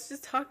know. Let's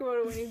just talk about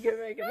it when you get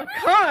back in the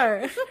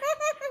car.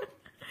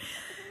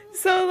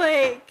 So,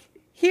 like,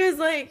 he was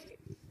like,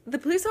 the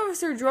police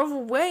officer drove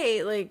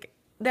away, like,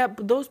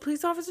 those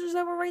police officers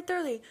that were right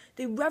there, they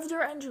revved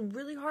their engine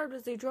really hard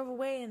as they drove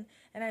away,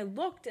 and I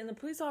looked, and the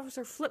police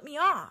officer flipped me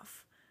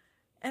off.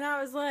 And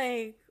I was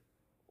like,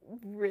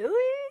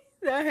 really?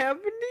 That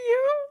happened to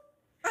you?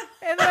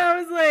 And I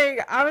was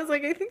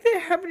like, I think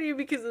that happened to you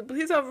because the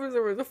police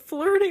officer was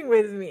flirting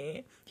with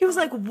me. He was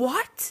like,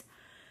 what?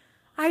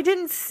 I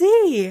didn't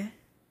see.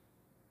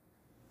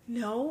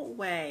 No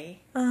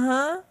way.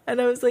 Uh-huh. And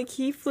I was like,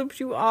 he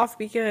flipped you off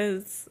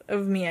because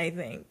of me, I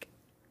think.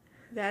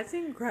 That's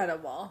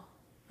incredible.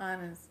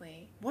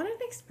 Honestly. What an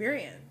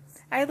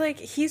experience.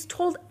 He's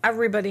told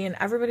everybody, and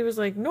everybody was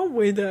like, no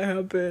way that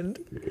happened.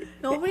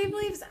 Nobody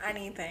believes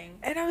anything.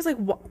 And I was like,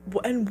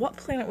 what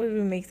planet would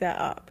we make that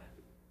up?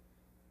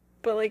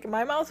 But, like,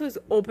 my mouth was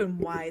open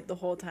wide the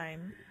whole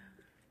time.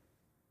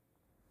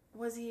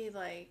 Was he,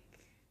 like...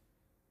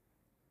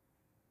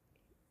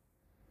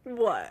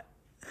 What?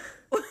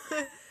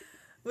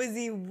 Was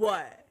he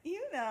what?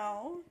 You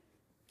know.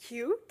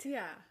 Cute?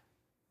 Yeah.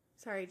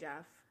 Sorry,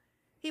 Jeff.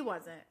 He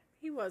wasn't.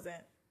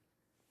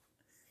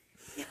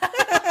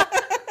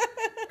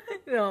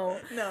 No.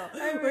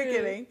 We're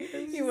kidding.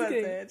 He wasn't.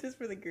 Kidding. Just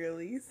for the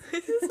girlies.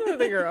 Just for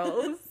the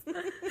girls.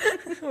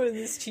 What are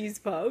these cheese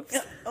puffs?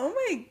 Oh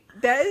my,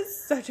 that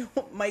is such a...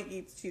 Mike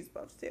eats cheese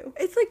puffs too.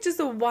 It's like just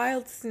a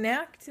wild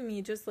snack to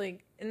me, just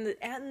like in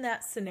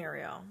that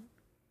scenario.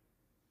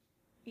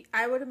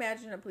 I would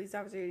imagine a police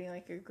officer eating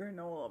like a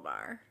granola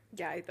bar.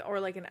 Yeah, or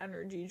like an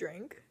energy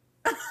drink.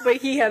 But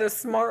he had a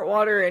Smart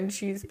Water and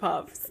cheese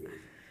puffs.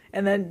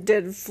 And then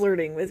did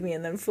flirting with me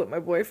and then flipped my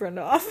boyfriend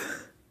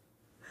off.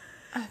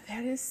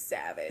 That is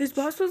savage. His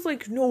boss was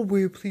like, no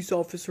way a police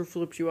officer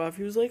flipped you off.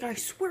 He was like, I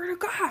swear to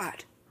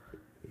God.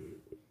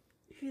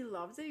 He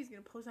loves it. He's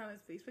going to post on his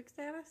Facebook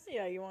status?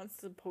 Yeah, he wants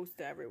to post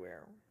it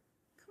everywhere.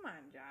 Come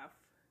on, Jeff.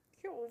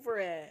 Get over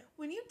it.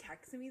 When you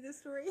texted me this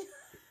story...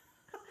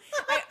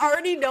 I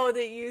already know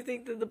that you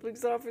think that the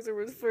police officer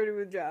was flirting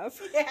with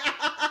Jeff. Yeah.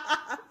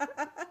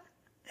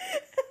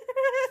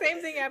 Same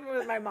thing happened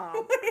with my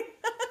mom.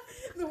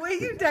 The way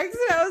you texted,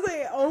 I was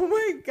like, oh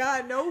my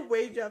God, no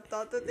way Jeff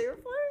thought that they were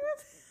flirting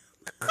with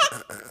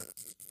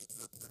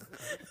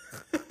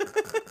him.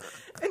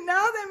 And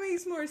now that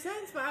makes more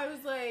sense, but I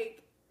was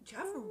like,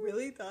 Jeff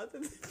really thought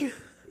that...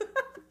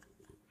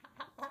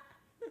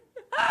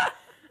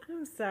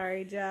 I'm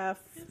sorry, Jeff.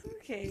 It's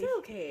okay. It's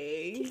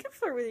okay. You can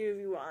flirt with you if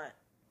you want.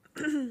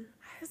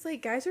 I was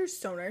like, guys are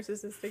so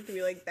narcissistic to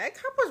be like, that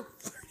cop was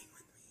flirting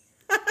with me.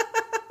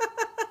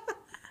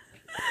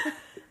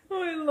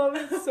 Oh, I love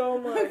it so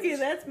much. Okay,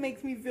 that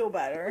makes me feel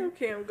better.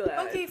 Okay, I'm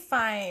glad. Okay,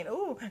 fine.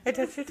 Oh, I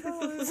touched your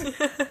toes.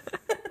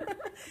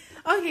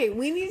 Okay,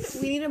 we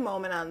need a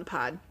moment on the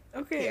pod.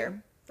 Okay.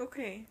 Here.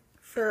 Okay.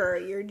 For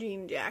your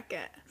jean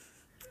jacket.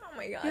 Oh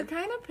my God. You're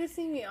kind of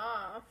pissing me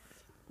off.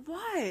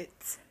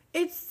 What?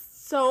 It's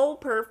so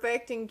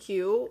perfect and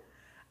cute.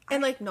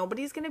 And, like,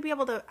 nobody's going to be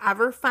able to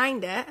ever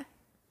find it. And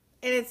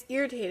it's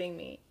irritating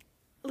me.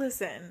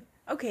 Listen.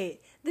 Okay,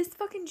 this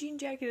fucking jean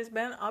jacket has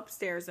been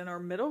upstairs in our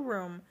middle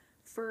room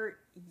for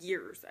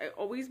years. I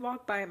always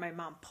walk by it. My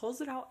mom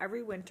pulls it out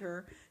every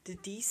winter to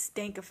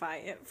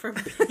de-stankify it from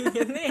being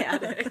in the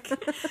attic,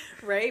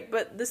 right?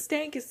 But the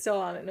stank is still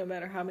on it no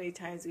matter how many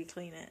times we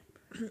clean it.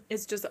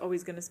 It's just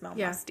always going to smell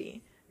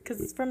musty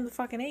because it's from the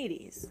fucking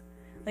 80s.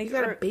 Like, you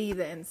gotta bathe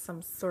it in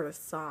some sort of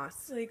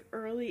sauce. Like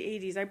early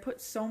 80s. I put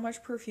so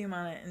much perfume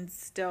on it and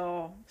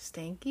still...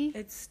 Stanky?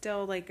 It's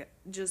still like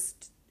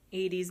just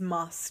 80s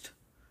must.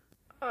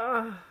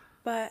 Ugh.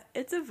 But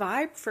it's a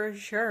vibe for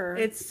sure.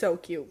 It's so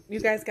cute. You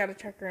guys gotta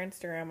check her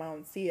Instagram out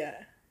and see it.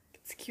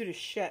 It's cute as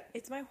shit.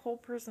 It's my whole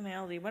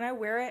personality. When I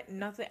wear it,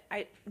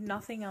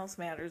 nothing else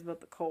matters but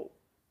the coat.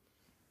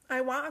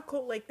 I want a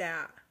coat like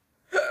that.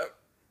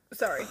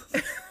 Sorry.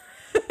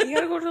 You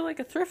gotta go to like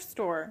a thrift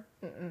store.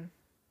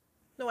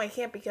 No, I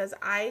can't because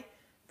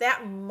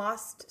that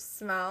must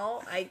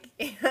smell. I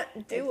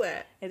can't do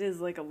it. It is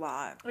like a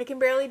lot. I can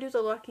barely do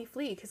the Lucky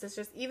Flea because it's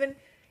just even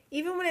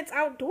when it's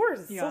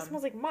outdoors, it still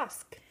smells like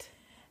musk.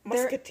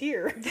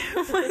 Musketeer.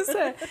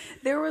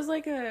 There was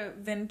like a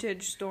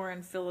vintage store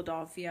in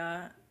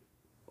Philadelphia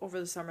over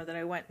the summer that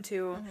I went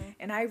to,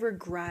 and I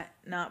regret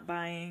not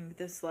buying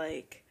this,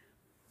 like,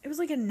 it was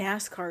like a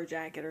NASCAR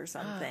jacket or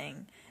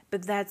something,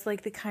 but that's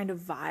like the kind of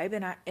vibe,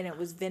 and it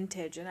was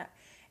vintage,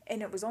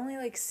 and it was only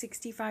like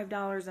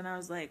 $65, and I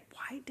was like,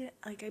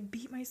 I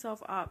beat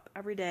myself up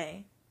every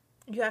day.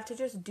 You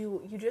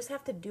just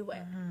have to do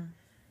it.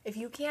 If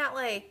you can't,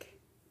 like,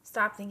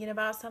 stop thinking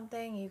about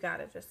something, you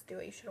gotta just do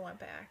it. You should have went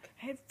back.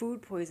 I had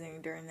food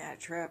poisoning during that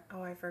trip.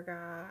 Oh, I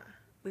forgot.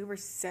 We were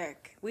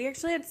sick. We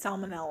actually had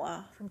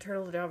salmonella. From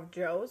Turtle Dove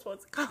Joe's?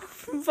 What's it called?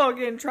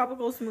 Fucking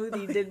tropical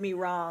smoothie did me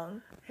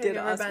wrong. Have you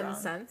ever been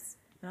since?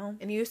 No.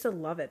 And you used to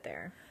love it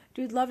there.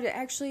 Dude, loved it.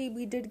 Actually,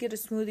 we did get a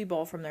smoothie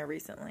bowl from there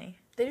recently.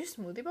 They do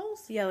smoothie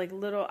bowls? Yeah, like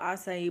little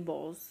acai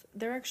bowls.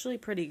 They're actually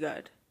pretty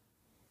good.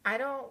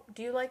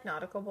 Do you like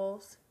nautical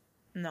bowls?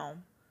 No.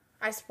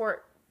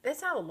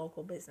 That's not a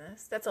local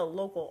business. That's a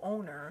local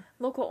owner.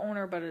 Local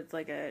owner, but it's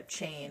like a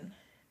chain.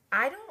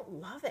 I don't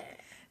love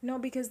it. No,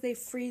 because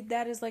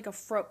that is like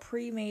a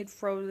pre-made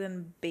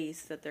frozen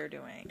base that they're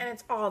doing. And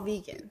it's all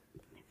vegan.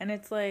 And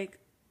it's like,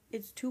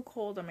 it's too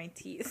cold on my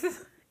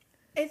teeth.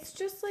 It's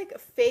just like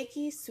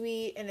fakey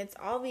sweet and it's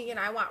all vegan.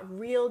 I want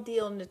real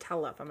deal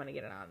Nutella if I'm going to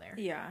get it on there.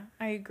 Yeah,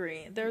 I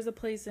agree. There's a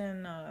place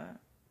in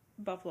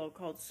Buffalo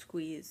called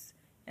Squeeze,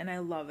 and I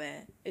love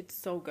it. It's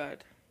so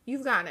good.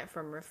 You've gotten it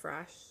from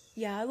Refresh.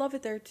 Yeah, I love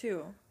it there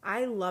too.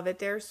 I love it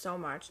there so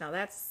much. Now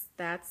that's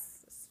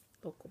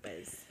local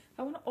biz.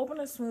 I want to open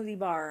a smoothie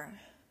bar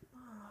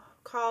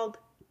called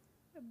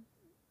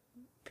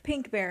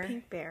Pink Bear.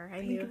 Pink Bear.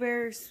 Pink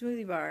Bear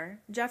Smoothie Bar.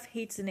 Jeff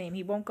hates the name.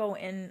 He won't go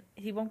in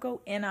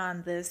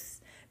on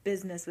this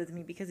business with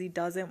me because he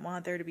doesn't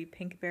want there to be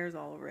pink bears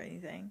all over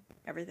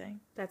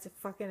everything. That's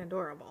fucking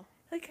adorable.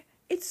 Like,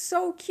 it's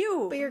so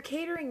cute. But you're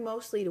catering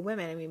mostly to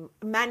women. I mean,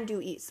 men do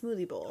eat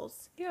smoothie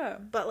bowls. Yeah.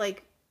 But,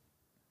 like,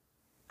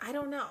 I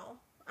don't know.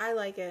 I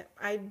like it.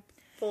 I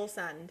full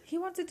send. He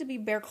wants it to be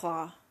Bear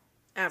Claw.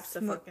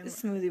 Absolutely.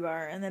 Smoothie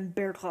bar. And then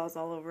Bear Claws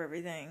all over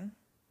everything.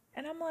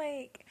 And I'm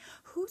like,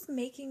 who's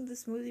making the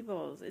smoothie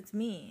bowls? It's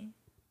me.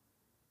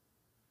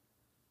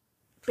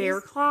 Bear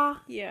Claw?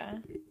 Yeah.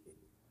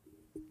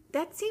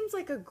 That seems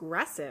like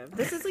aggressive.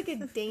 This is like a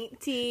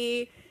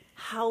dainty,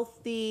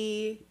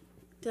 healthy,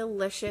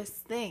 delicious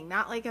thing.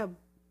 Not like a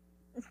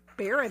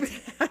bear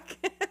attack.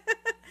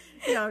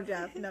 No,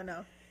 Jeff.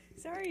 No.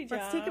 Sorry, Jeff.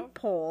 Let's take a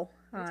poll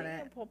on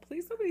it.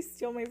 Please nobody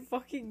steal my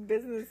fucking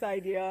business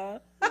idea.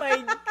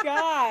 My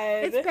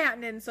God. It's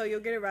patented, so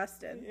you'll get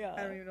arrested. Yeah.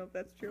 I don't even know if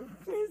that's true.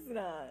 It's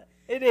not.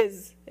 It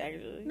is,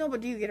 actually. No,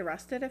 but do you get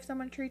arrested if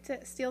someone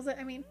steals it?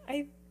 I mean,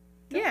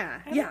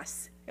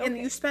 yes. Okay. And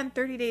you spend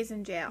 30 days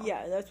in jail.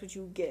 Yeah, that's what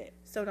you get.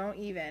 So don't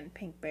even.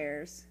 Pink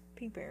bears.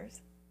 Pink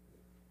bears.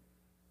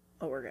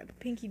 Oh, we're good.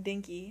 Pinky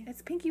Dinky.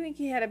 It's Pinky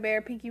Winky had a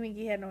bear. Pinky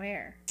Winky had no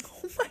hair.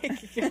 Oh my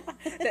God.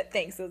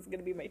 Thanks. That's going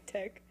to be my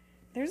tick.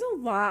 There's a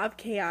lot of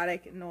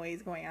chaotic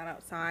noise going on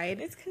outside.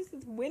 It's because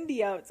it's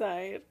windy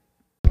outside.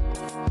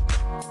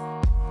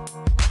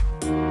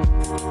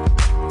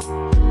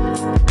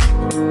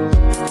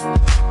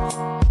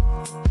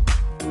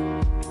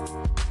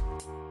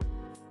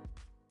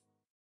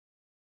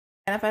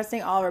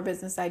 Manifesting all of our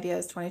business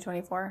ideas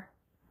 2024.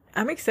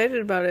 I'm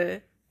excited about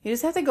it. You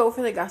just have to go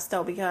for the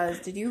gusto because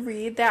did you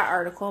read that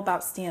article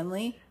about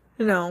Stanley?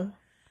 No.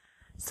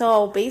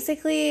 So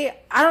basically,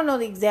 I don't know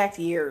the exact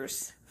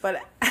years,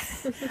 but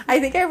I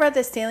think I read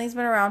that Stanley's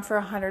been around for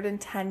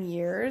 110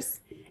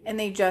 years and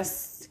they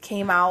just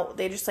came out,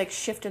 they just like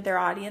shifted their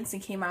audience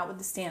and came out with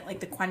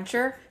the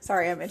Quencher.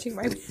 Sorry, I'm itching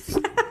my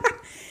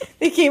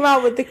They came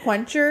out with the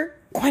Quencher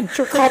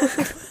cup.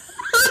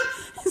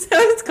 Is that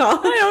what it's called?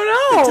 I don't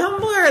know. The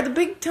tumbler, the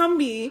big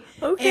tumby.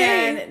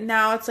 Okay. And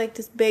now it's like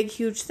this big,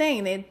 huge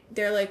thing.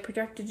 They're like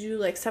projected to do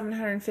like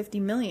 750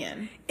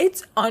 million.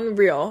 It's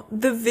unreal.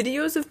 The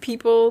videos of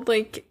people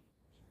like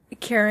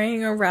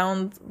carrying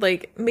around,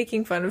 like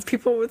making fun of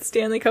people with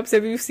Stanley Cups.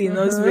 Have you seen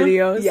those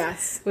videos?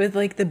 Yes. With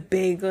like the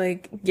big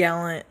like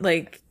gallon,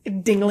 like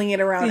dingling it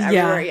around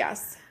everywhere.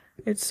 Yes.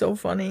 It's so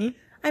funny.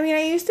 I mean,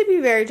 I used to be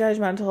very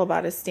judgmental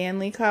about a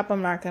Stanley Cup,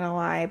 I'm not going to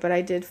lie, but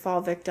I did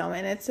fall victim,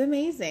 and it's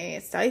amazing.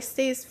 It's ice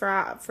stays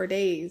for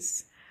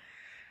days.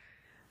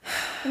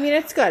 I mean,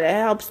 it's good. It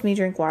helps me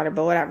drink water,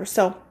 but whatever.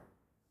 So,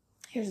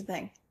 here's the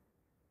thing.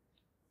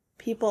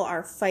 People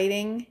are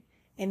fighting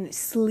and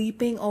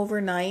sleeping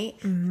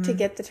overnight to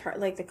get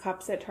the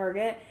cups at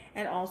Target.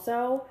 And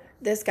also,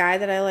 this guy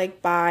that I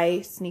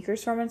buy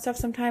sneakers from and stuff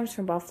sometimes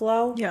from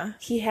Buffalo. Yeah.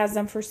 He has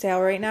them for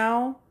sale right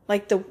now.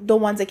 Like the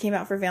ones that came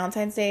out for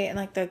Valentine's Day and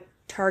the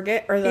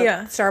Target or the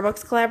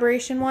Starbucks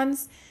collaboration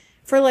ones.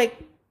 For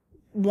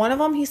one of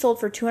them he sold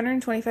for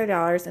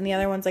 $225 and the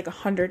other one's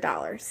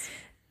 $100.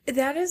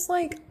 That is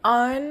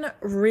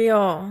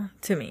unreal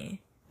to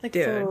me.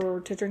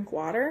 To drink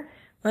water?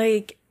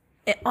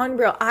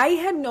 Unreal. I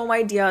had no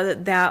idea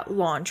that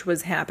launch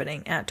was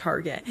happening at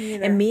Target.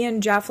 And me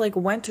and Jeff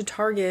went to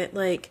Target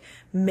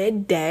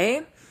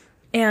midday.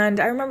 And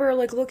I remember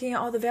looking at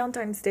all the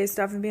Valentine's Day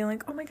stuff and being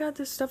like, oh my God,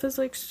 this stuff is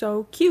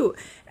so cute.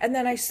 And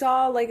then I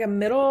saw in the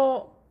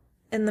middle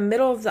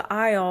of the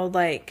aisle,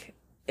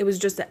 it was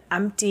just an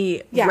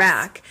empty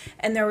rack.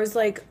 And there was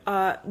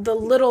the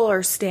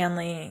littler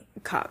Stanley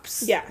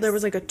cups. Yes. There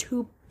was a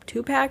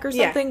two-pack or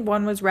something. Yeah.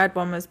 One was red,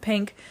 one was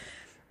pink.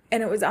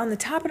 And it was on the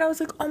top, and I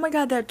was like, oh my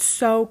God, that's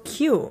so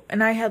cute.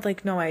 And I had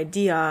no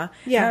idea.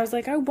 Yeah. And I was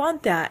like, I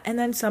want that. And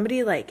then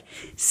somebody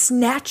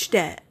snatched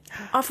it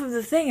off of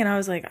the thing, and I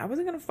was like, I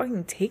wasn't gonna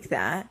fucking take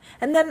that.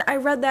 And then I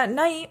read that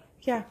night,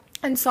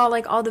 and saw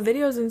all the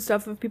videos and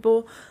stuff of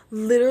people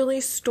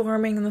literally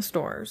storming the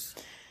stores.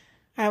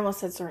 I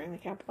almost said storming the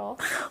Capitol.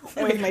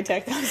 That was my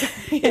tech. I'm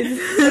sorry.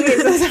 Okay,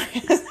 so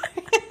sorry.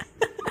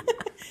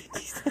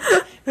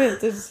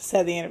 This just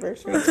said the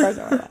anniversary. As far as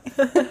I'm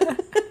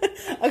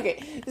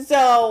okay,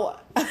 so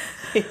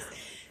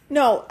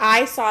no,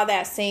 I saw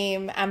that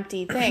same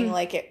empty thing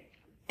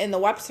in the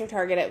Webster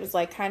Target. It was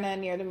kind of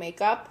near the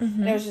makeup,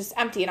 and it was just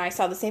empty. And I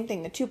saw the same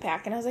thing, the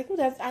 2-pack, and I was like,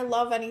 "Oh, I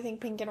love anything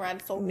pink and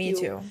red, so me cute."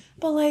 too.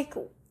 But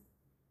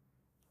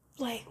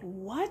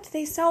what?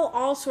 They sell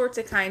all sorts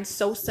of kinds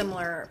so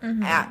similar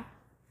at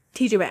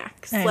TJ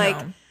Maxx.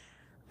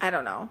 I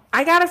don't know.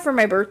 I got it for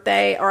my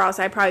birthday, or else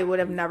I probably would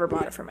have never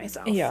bought it for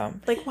myself. Yeah.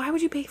 Why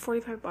would you pay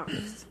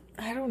 $45?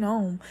 I don't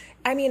know.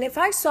 I mean, if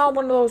I saw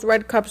one of those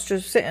red cups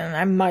just sitting,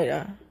 I might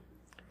have.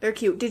 They're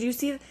cute. Did you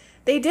see?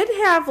 They did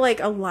have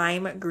a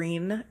lime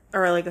green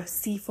or a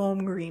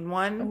seafoam green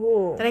one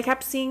that I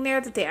kept seeing there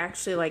that they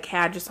actually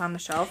had just on the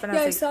shelf. And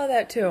I saw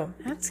that too.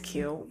 That's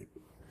cute.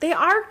 They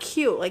are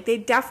cute. They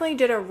definitely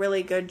did a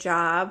really good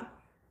job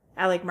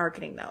at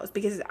marketing those,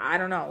 because I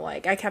don't know.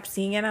 I kept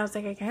seeing it and I was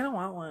like, I kind of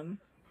want one.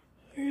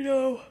 I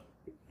know.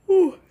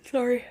 Ooh,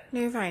 sorry. No,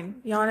 you're fine.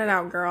 Yawn it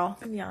out, girl.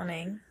 I'm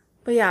yawning.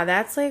 But yeah,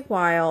 that's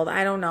wild.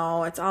 I don't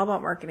know. It's all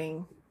about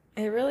marketing.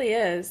 It really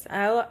is.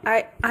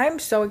 I'm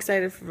so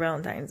excited for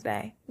Valentine's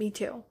Day. Me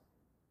too.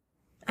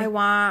 I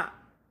want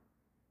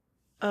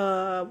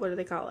what do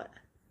they call it?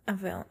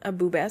 A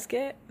boo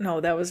basket? No,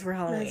 that was for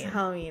Halloween. That's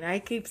Halloween. I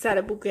keep saying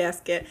a boo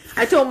basket.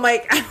 I told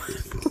Mike I want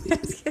a boo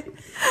basket.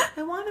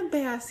 I want a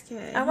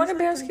basket. I want a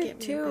basket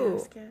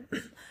too.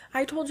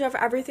 I told Jeff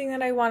everything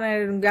that I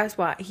wanted, and guess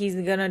what? He's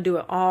gonna do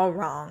it all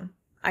wrong.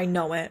 I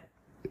know it.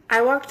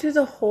 I walked through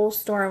the whole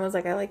store and was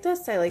like, I like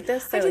this, I like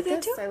this, I like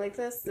this, I like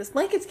this. This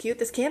blanket's cute,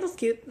 this candle's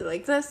cute, I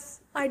like this.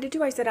 I did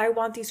too. I said, I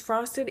want these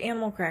frosted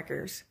animal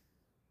crackers.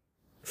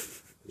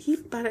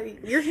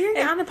 You're hearing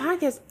it on the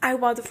podcast. I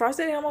want the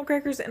frosted animal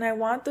crackers, and I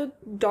want the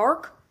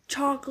dark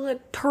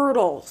chocolate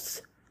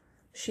turtles.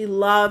 She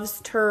loves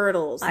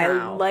turtles now.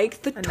 I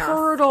like the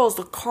turtles,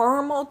 the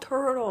caramel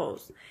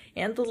turtles,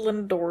 and the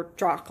Lindor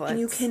chocolates. And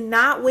you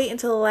cannot wait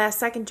until the last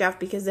second, Jeff,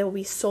 because they will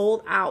be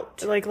sold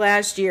out.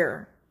 Last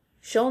year.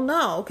 She'll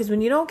know, because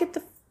when you don't get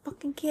the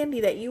fucking candy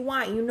that you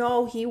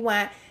want, he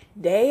went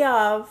day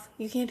of.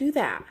 You can't do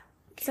that.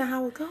 That's not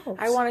how it goes.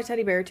 I want a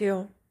teddy bear,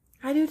 too.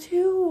 I do,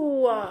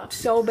 too.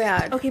 So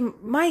bad. Okay,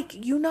 Mike,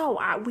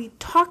 we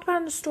talked about it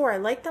in the store. I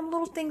like them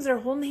little things that are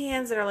holding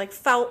hands that are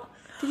felt.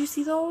 Did you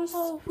see those?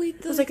 Oh, wait.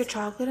 It was a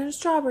chocolate and a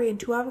strawberry and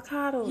 2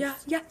 avocados. Yeah.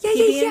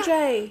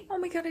 PB&J. Oh,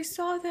 my God, I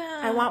saw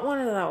that. I want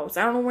one of those.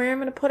 I don't know where I'm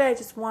going to put it. I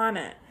just want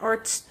it. Or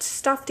a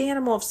stuffed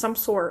animal of some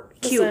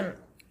sort. Cute. Listen,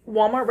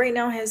 Walmart right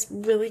now has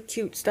really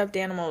cute stuffed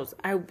animals.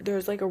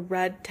 There's a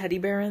red teddy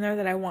bear in there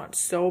that I want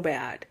so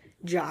bad.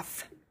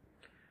 Jeff.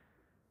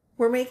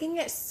 We're making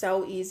it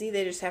so easy.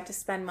 They just have to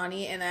spend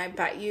money, and I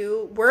bet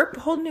we're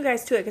holding you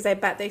guys to it, because I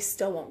bet they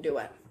still won't do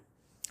it.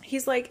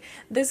 He's like,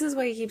 this is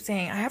what he keeps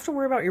saying, I have to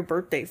worry about your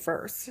birthday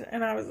first.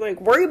 And I was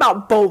like, worry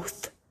about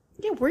both.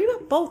 Yeah, worry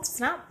about both. It's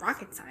not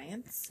rocket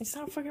science. It's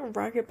not fucking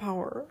rocket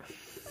power.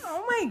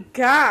 Oh my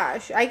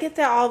gosh. I get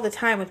that all the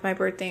time with my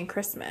birthday and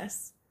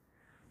Christmas.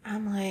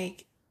 I'm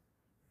like,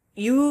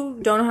 you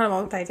don't know how to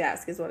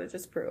multitask is what it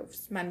just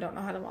proves. Men don't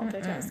know how to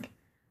multitask.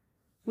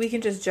 We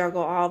can just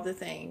juggle all the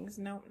things.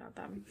 Nope, not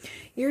them.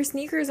 Your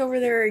sneakers over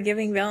there are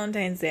giving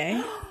Valentine's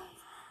Day.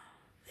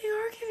 They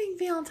are giving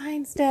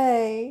Valentine's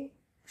Day.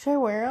 Should I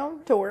wear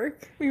them to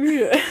work?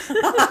 You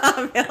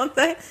should.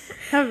 Valentine?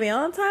 Have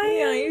Valentine?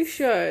 Yeah, you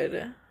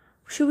should.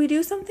 Should we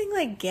do something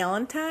like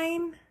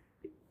Galentine?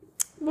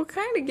 What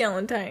kind of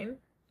Valentine?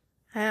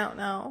 I don't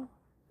know.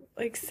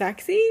 Like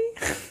sexy?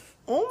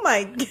 Oh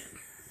my God.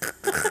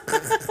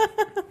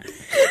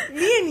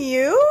 Me and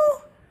you?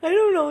 I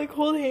don't know, like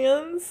hold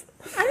hands.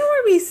 I don't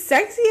want to be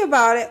sexy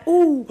about it.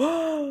 Ooh.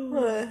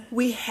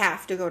 We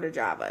have to go to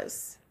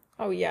Java's.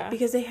 Oh, yeah.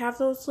 Because they have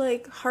those,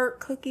 like,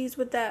 heart cookies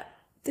with that.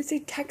 They say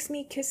text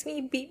me, kiss me,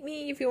 beat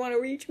me if you want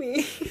to reach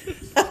me.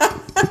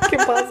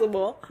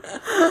 Impossible.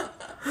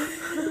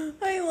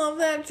 I love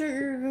that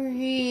sugar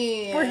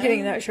cookie. We're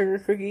getting that sugar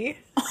cookie.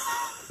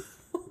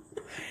 Oh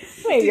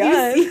my Did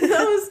God. you see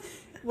those?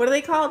 What do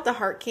they call it? The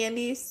heart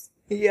candies?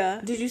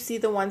 Yeah. Did you see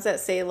the ones that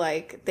say,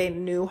 like, they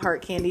knew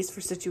heart candies for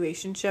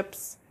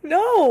situationships?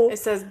 No. It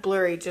says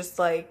blurry, just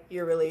like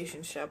your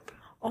relationship.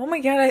 Oh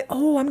my God.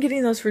 I'm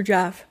getting those for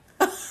Jeff.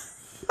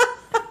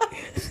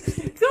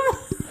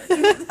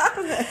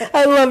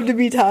 I love to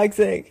be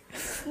toxic.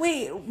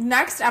 Wait,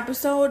 next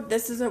episode,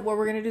 this is what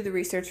we're going to do the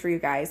research for you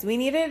guys. We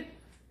need to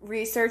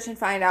research and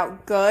find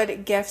out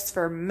good gifts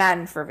for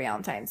men for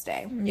Valentine's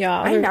Day. Yeah.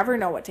 I never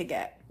know what to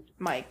get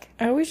Mike.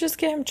 I always just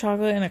get him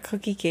chocolate and a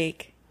cookie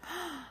cake.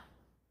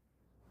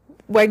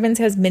 Wegmans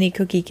has mini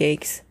cookie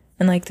cakes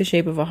in like the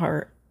shape of a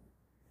heart.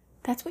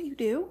 That's what you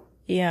do?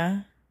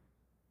 Yeah.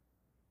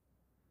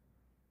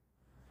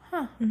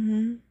 Huh.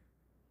 Mm-hmm.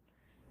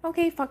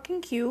 Okay,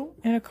 fucking cute.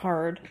 And a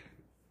card.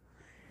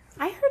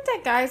 I heard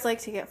that guys like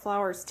to get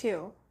flowers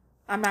too.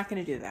 I'm not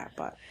going to do that,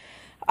 but.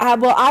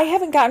 Well, I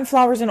haven't gotten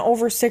flowers in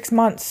over 6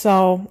 months,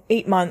 so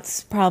 8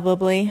 months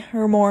probably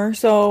or more.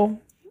 So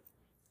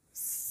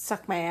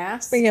Suck my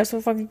ass? but yeah, so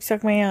fucking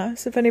suck my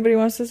ass. If anybody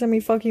wants to send me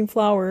fucking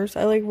flowers,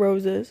 I like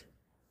roses.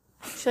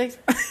 She likes.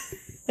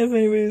 If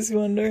anybody's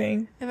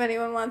wondering. If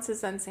anyone wants to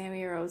send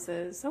Sammy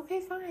roses, okay,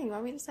 fine. You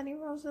want me to send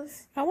you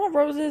roses? I want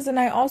roses, and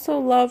I also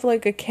love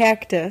like a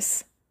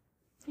cactus.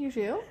 You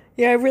do?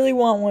 Yeah, I really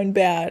want one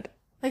bad.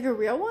 Like a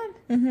real one?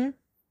 Mm-hmm.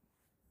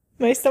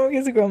 My stomach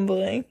is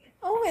grumbling.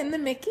 Oh, and the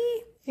Mickey?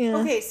 Yeah.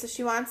 Okay, so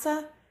she wants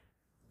a.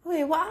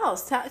 Wait, what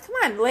else? Come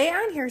on, lay it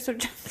on here. So.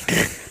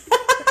 That's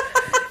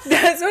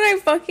what I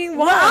fucking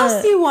want. What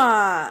else do you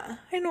want?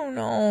 I don't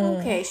know.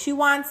 Okay, she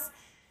wants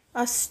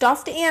a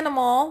stuffed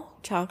animal.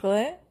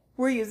 Chocolate.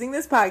 We're using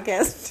this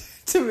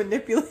podcast to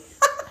manipulate.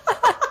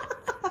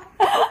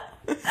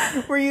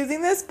 We're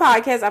using this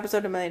podcast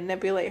episode to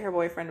manipulate her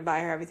boyfriend to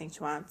buy her everything she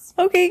wants.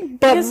 Okay, but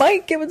Because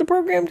Mike get with the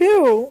program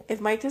too. if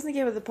Mike doesn't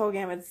get with the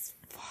program, it's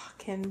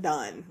fucking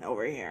done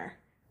over here.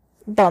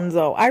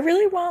 Dunzo. I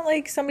really want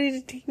like somebody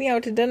to take me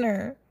out to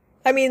dinner.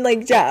 I mean,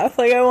 like Jeff.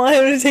 Like I want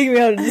him to take me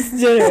out to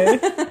dinner.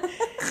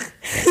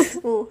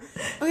 Ooh.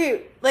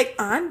 Okay, like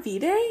on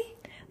V-Day?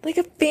 Like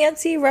a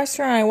fancy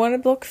restaurant. I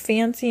want to look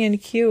fancy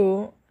and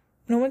cute.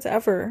 No one's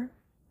ever.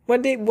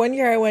 One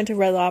year I went to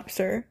Red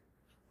Lobster.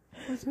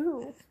 With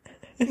who?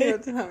 You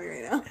don't tell me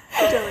right now.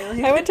 Tell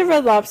me. I went to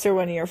Red Lobster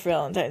one year for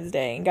Valentine's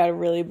Day and got a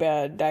really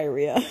bad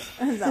diarrhea.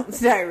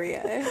 Sounds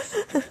diarrhea.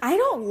 I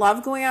don't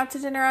love going out to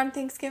dinner on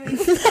Thanksgiving.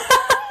 Okay,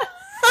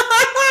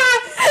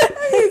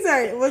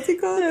 sorry. What's it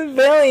called?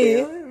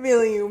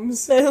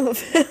 Valiums.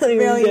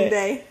 Valium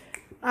Day.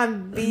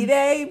 On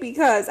V-Day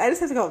because I just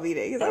have to call it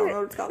V-Day because I don't know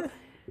what it's called.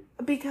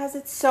 Because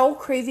it's so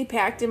crazy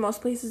packed and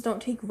most places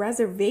don't take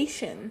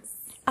reservations.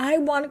 I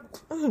want to...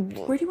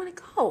 Where do you want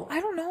to go? I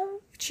don't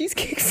know.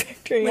 Cheesecake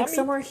Factory. Like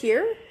somewhere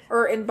here?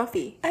 Or in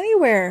Buffy?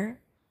 Anywhere.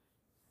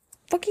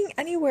 Fucking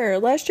anywhere.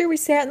 Last year we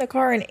sat in the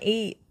car and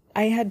ate.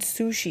 I had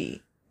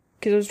sushi.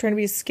 Because I was trying to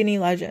be a skinny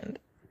legend.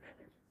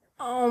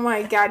 Oh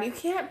my God. You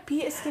can't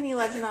be a skinny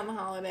legend on the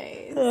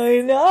holidays. I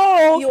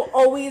know. You'll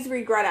always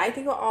regret it. I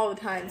think of all the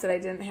times that I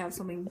didn't have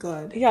something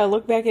good. Yeah, I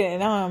look back at it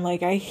now and I'm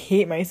like, I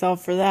hate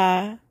myself for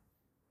that.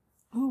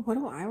 Oh, what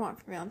do I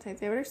want for Valentine's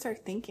Day? I better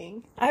start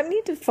thinking. I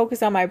need to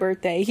focus on my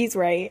birthday. He's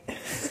right.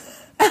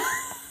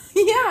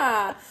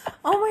 Yeah.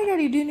 Oh my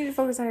God, you do need to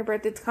focus on your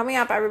birthday. It's coming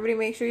up. Everybody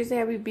make sure you say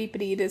happy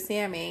beepity to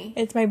Sammy.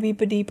 It's my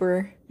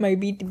beeper. My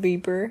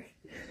beeper.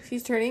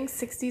 She's turning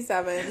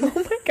 67. Oh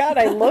my God,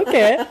 I look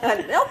it.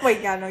 Oh my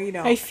God, no you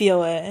don't. I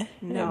feel it.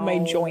 No. My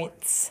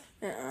joints.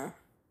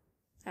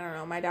 I don't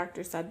know. My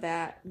doctor said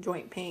that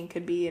joint pain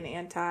could be an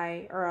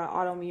anti or an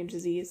autoimmune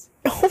disease.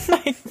 Oh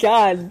my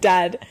God,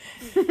 Dad.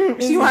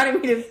 She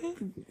wanted me to,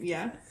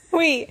 yeah.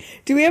 Wait,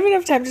 do we have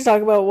enough time to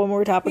talk about one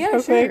more topic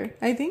real quick?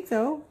 I think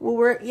so.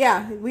 Well,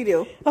 we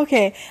do.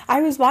 Okay,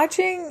 I was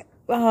watching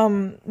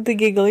the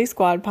Giggly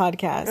Squad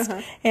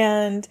podcast,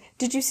 and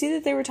did you see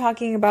that they were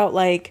talking about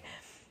like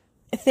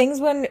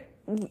things when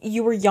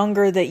you were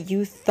younger that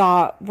you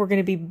thought were going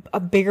to be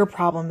a bigger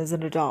problem as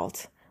an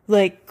adult?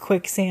 Like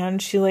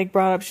quicksand, she like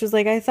brought up. She was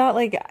like, I thought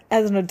like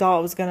as an adult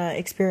I was gonna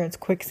experience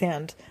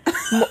quicksand,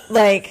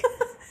 like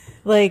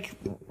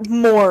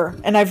more,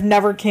 and I've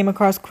never came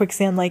across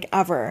quicksand like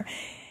ever.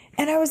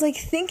 And I was like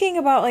thinking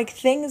about like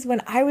things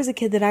when I was a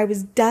kid that I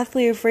was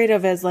deathly afraid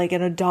of as like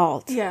an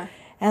adult. Yeah.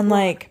 And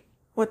like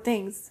what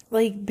things?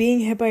 Like being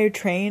hit by a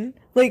train.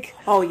 Like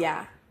oh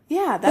yeah,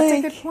 that's like,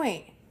 a good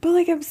point. But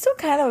like I'm still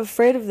kind of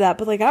afraid of that.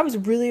 But like I was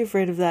really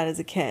afraid of that as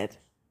a kid.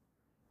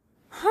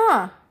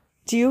 Huh.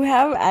 Do you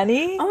have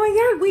any? Oh my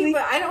God, wait,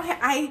 but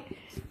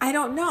I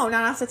don't know,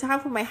 not off the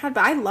top of my head,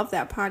 but I love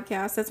that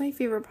podcast. That's my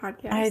favorite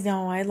podcast. I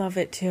know, I love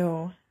it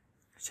too.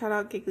 Shout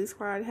out Giggly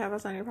Squad, have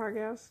us on your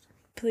podcast.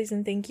 Please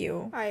and thank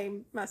you. I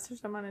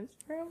messaged them on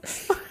Instagram.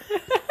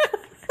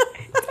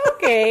 It's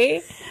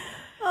okay.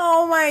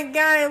 Oh my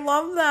God, I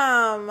love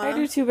them. I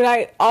do too, but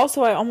I almost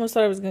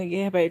thought I was going to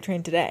get hit by a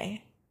train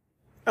today.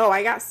 Oh,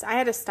 I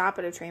had to stop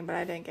at a train, but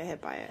I didn't get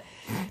hit by it.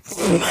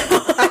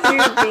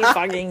 You'd be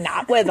fucking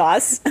not with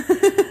us.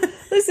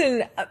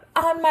 Listen,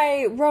 on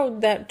my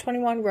road, that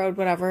 21 road,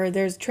 whatever,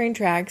 there's train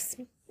tracks.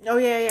 Oh,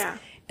 yeah.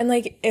 And,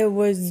 like, it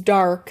was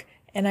dark,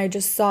 and I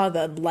just saw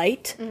the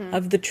light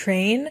of the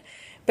train,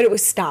 but it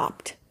was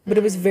stopped. But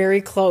it was very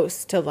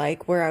close to,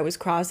 like, where I was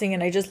crossing,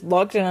 and I just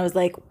looked, and I was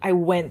like, I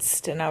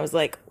winced, and I was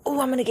like,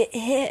 oh, I'm gonna get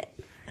hit.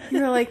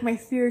 You were like, my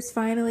fears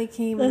finally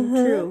came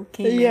true.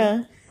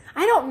 Yeah.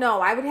 I don't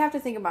know. I would have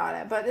to think about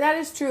it. But that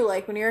is true.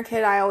 Like, when you're a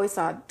kid, I always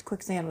thought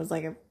quicksand was,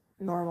 like, a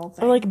normal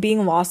thing. Or, like,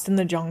 being lost in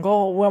the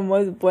jungle. When?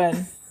 Like,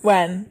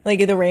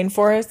 in the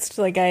rainforest?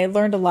 Like, I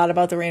learned a lot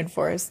about the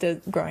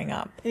rainforest growing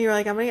up. And you were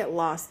like, I'm gonna get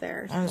lost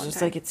there. I was just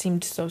like, it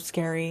seemed so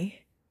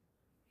scary.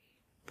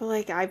 But,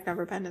 like, I've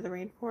never been to the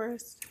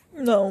rainforest.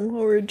 No,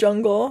 or a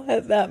jungle,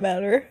 at that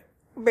matter.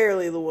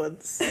 Barely the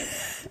woods.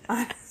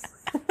 I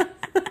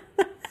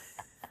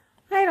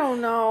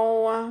don't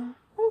know.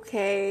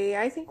 Okay,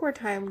 I think we're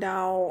timed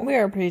out. We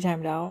are pretty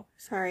timed out.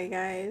 Sorry,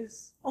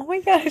 guys. Oh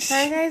my gosh.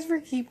 Sorry, guys, for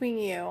keeping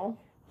you.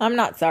 I'm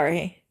not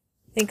sorry.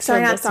 Thanks for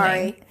listening.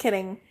 Sorry.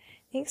 Kidding.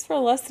 Thanks for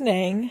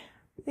listening.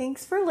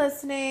 Thanks for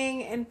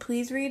listening, and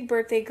please read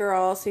Birthday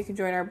Girl so you can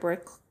join our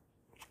birth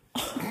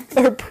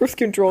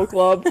control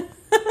club.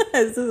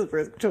 This is a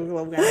birth control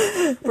club,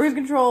 guys. Birth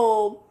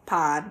control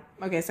pod.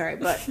 Okay, sorry,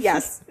 but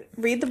yes,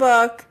 read the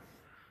book.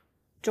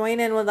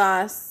 Join in with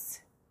us.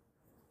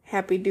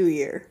 Happy New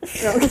Year.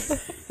 Happy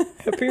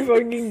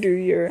fucking New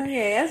Year.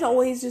 Okay, as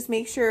always, just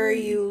make sure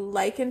you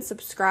like and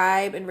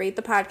subscribe and rate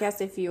the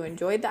podcast if you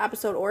enjoyed the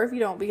episode, or if you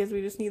don't, because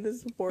we just need the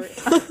support.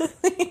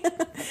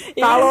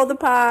 Follow the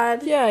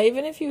pod. Yeah,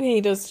 even if you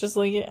hate us, just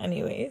like it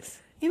anyways.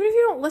 Even if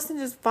you don't listen,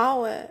 just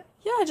follow it.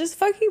 Yeah, just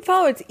fucking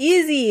follow. It's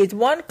easy. It's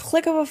one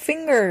click of a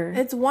finger.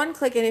 It's one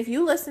click, and if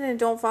you listen and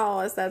don't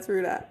follow us, that's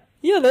rude.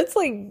 Yeah, that's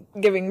like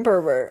giving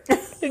pervert.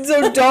 And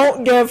so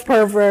don't give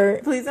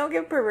pervert. Please don't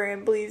give pervert,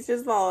 and please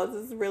just follow us.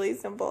 It's really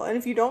simple. And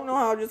if you don't know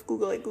how, just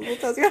Google it. Google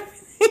tells you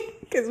everything.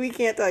 Because we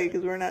can't tell you,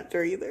 because we're not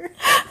sure either.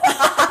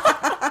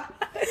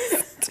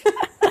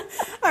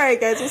 All right,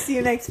 guys. We'll see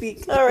you next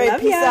week. All right,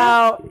 peace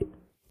out.